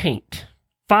 15-year-old paint.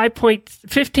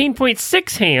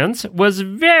 15.6 hands, was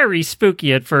very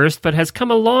spooky at first, but has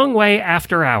come a long way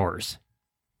after hours.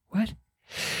 What?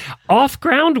 Off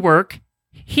groundwork,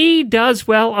 he does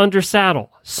well under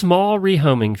saddle. Small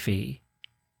rehoming fee.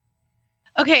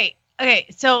 Okay.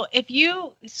 So if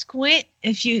you squint,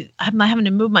 I'm having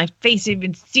to move my face to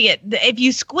even see it. If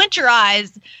you squint your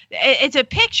eyes, it's a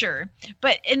picture,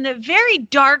 but in the very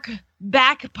dark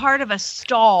back part of a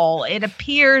stall, it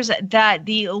appears that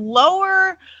the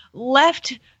lower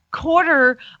left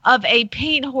quarter of a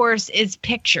paint horse is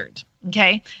pictured.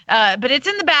 Okay. But it's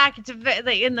in the back. It's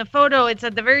in the photo. It's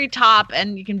at the very top,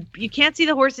 and you can't see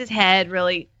the horse's head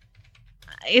really.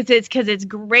 it's because it's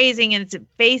grazing and its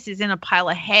face is in a pile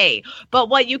of hay. But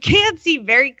what you can see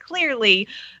very clearly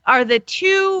are the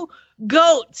two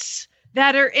goats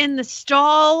that are in the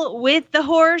stall with the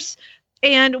horse.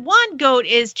 And one goat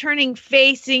is turning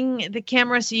facing the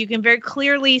camera so you can very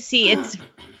clearly see its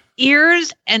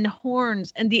ears and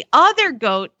horns. And the other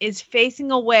goat is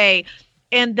facing away.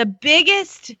 And the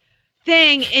biggest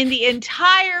thing in the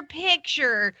entire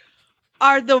picture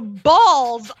are the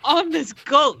balls on this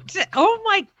goat. Oh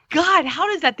my God, how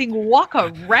does that thing walk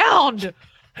around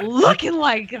looking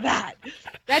like that?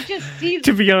 That just seems...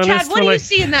 To be honest, Chad, what do you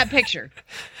see in that picture?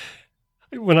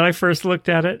 When I first looked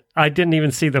at it, I didn't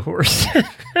even see the horse. You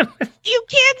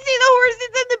can't see the horse.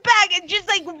 It's in the back. And just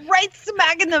like right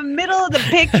smack in the middle of the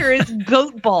picture is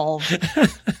goat balls.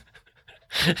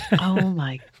 Oh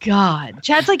my God.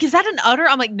 Chad's like, is that an udder?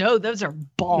 I'm like, no, those are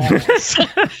balls.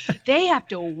 They have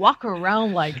to walk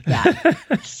around like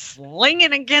that,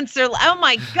 slinging against their... Oh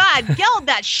my God, yell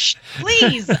that,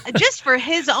 please, just for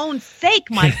his own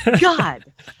sake, my God.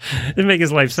 It'd make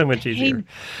his life so much easier.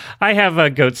 I have a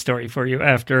goat story for you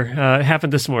after. It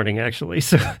happened this morning, actually.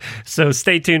 So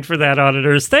stay tuned for that,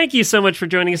 auditors. Thank you so much for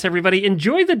joining us, everybody.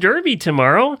 Enjoy the Derby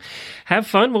tomorrow. Have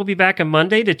fun. We'll be back on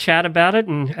Monday to chat about it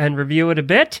and review it a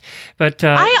bit. But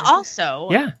I also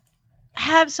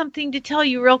have something to tell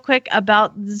you real quick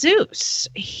about Zeus.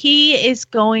 He is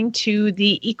going to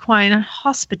the equine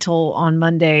hospital on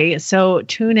Monday. So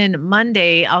tune in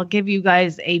Monday. I'll give you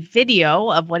guys a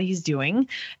video of what he's doing,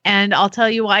 and I'll tell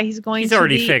you why he's going. He's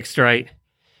already fixed, right?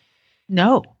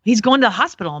 No, he's going to the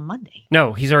hospital on Monday.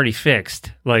 No, he's already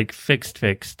fixed. Like fixed.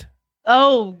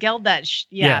 Oh, geld that.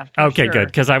 Yeah. Okay, sure. good.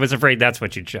 Because I was afraid that's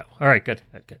what you'd show. All right, good.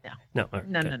 Yeah. No. All right,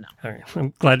 No. All right.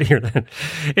 I'm glad to hear that.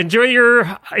 Enjoy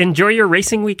your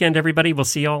racing weekend, everybody. We'll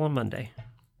see you all on Monday.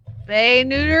 Spay,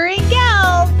 neuter, and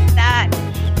geld that.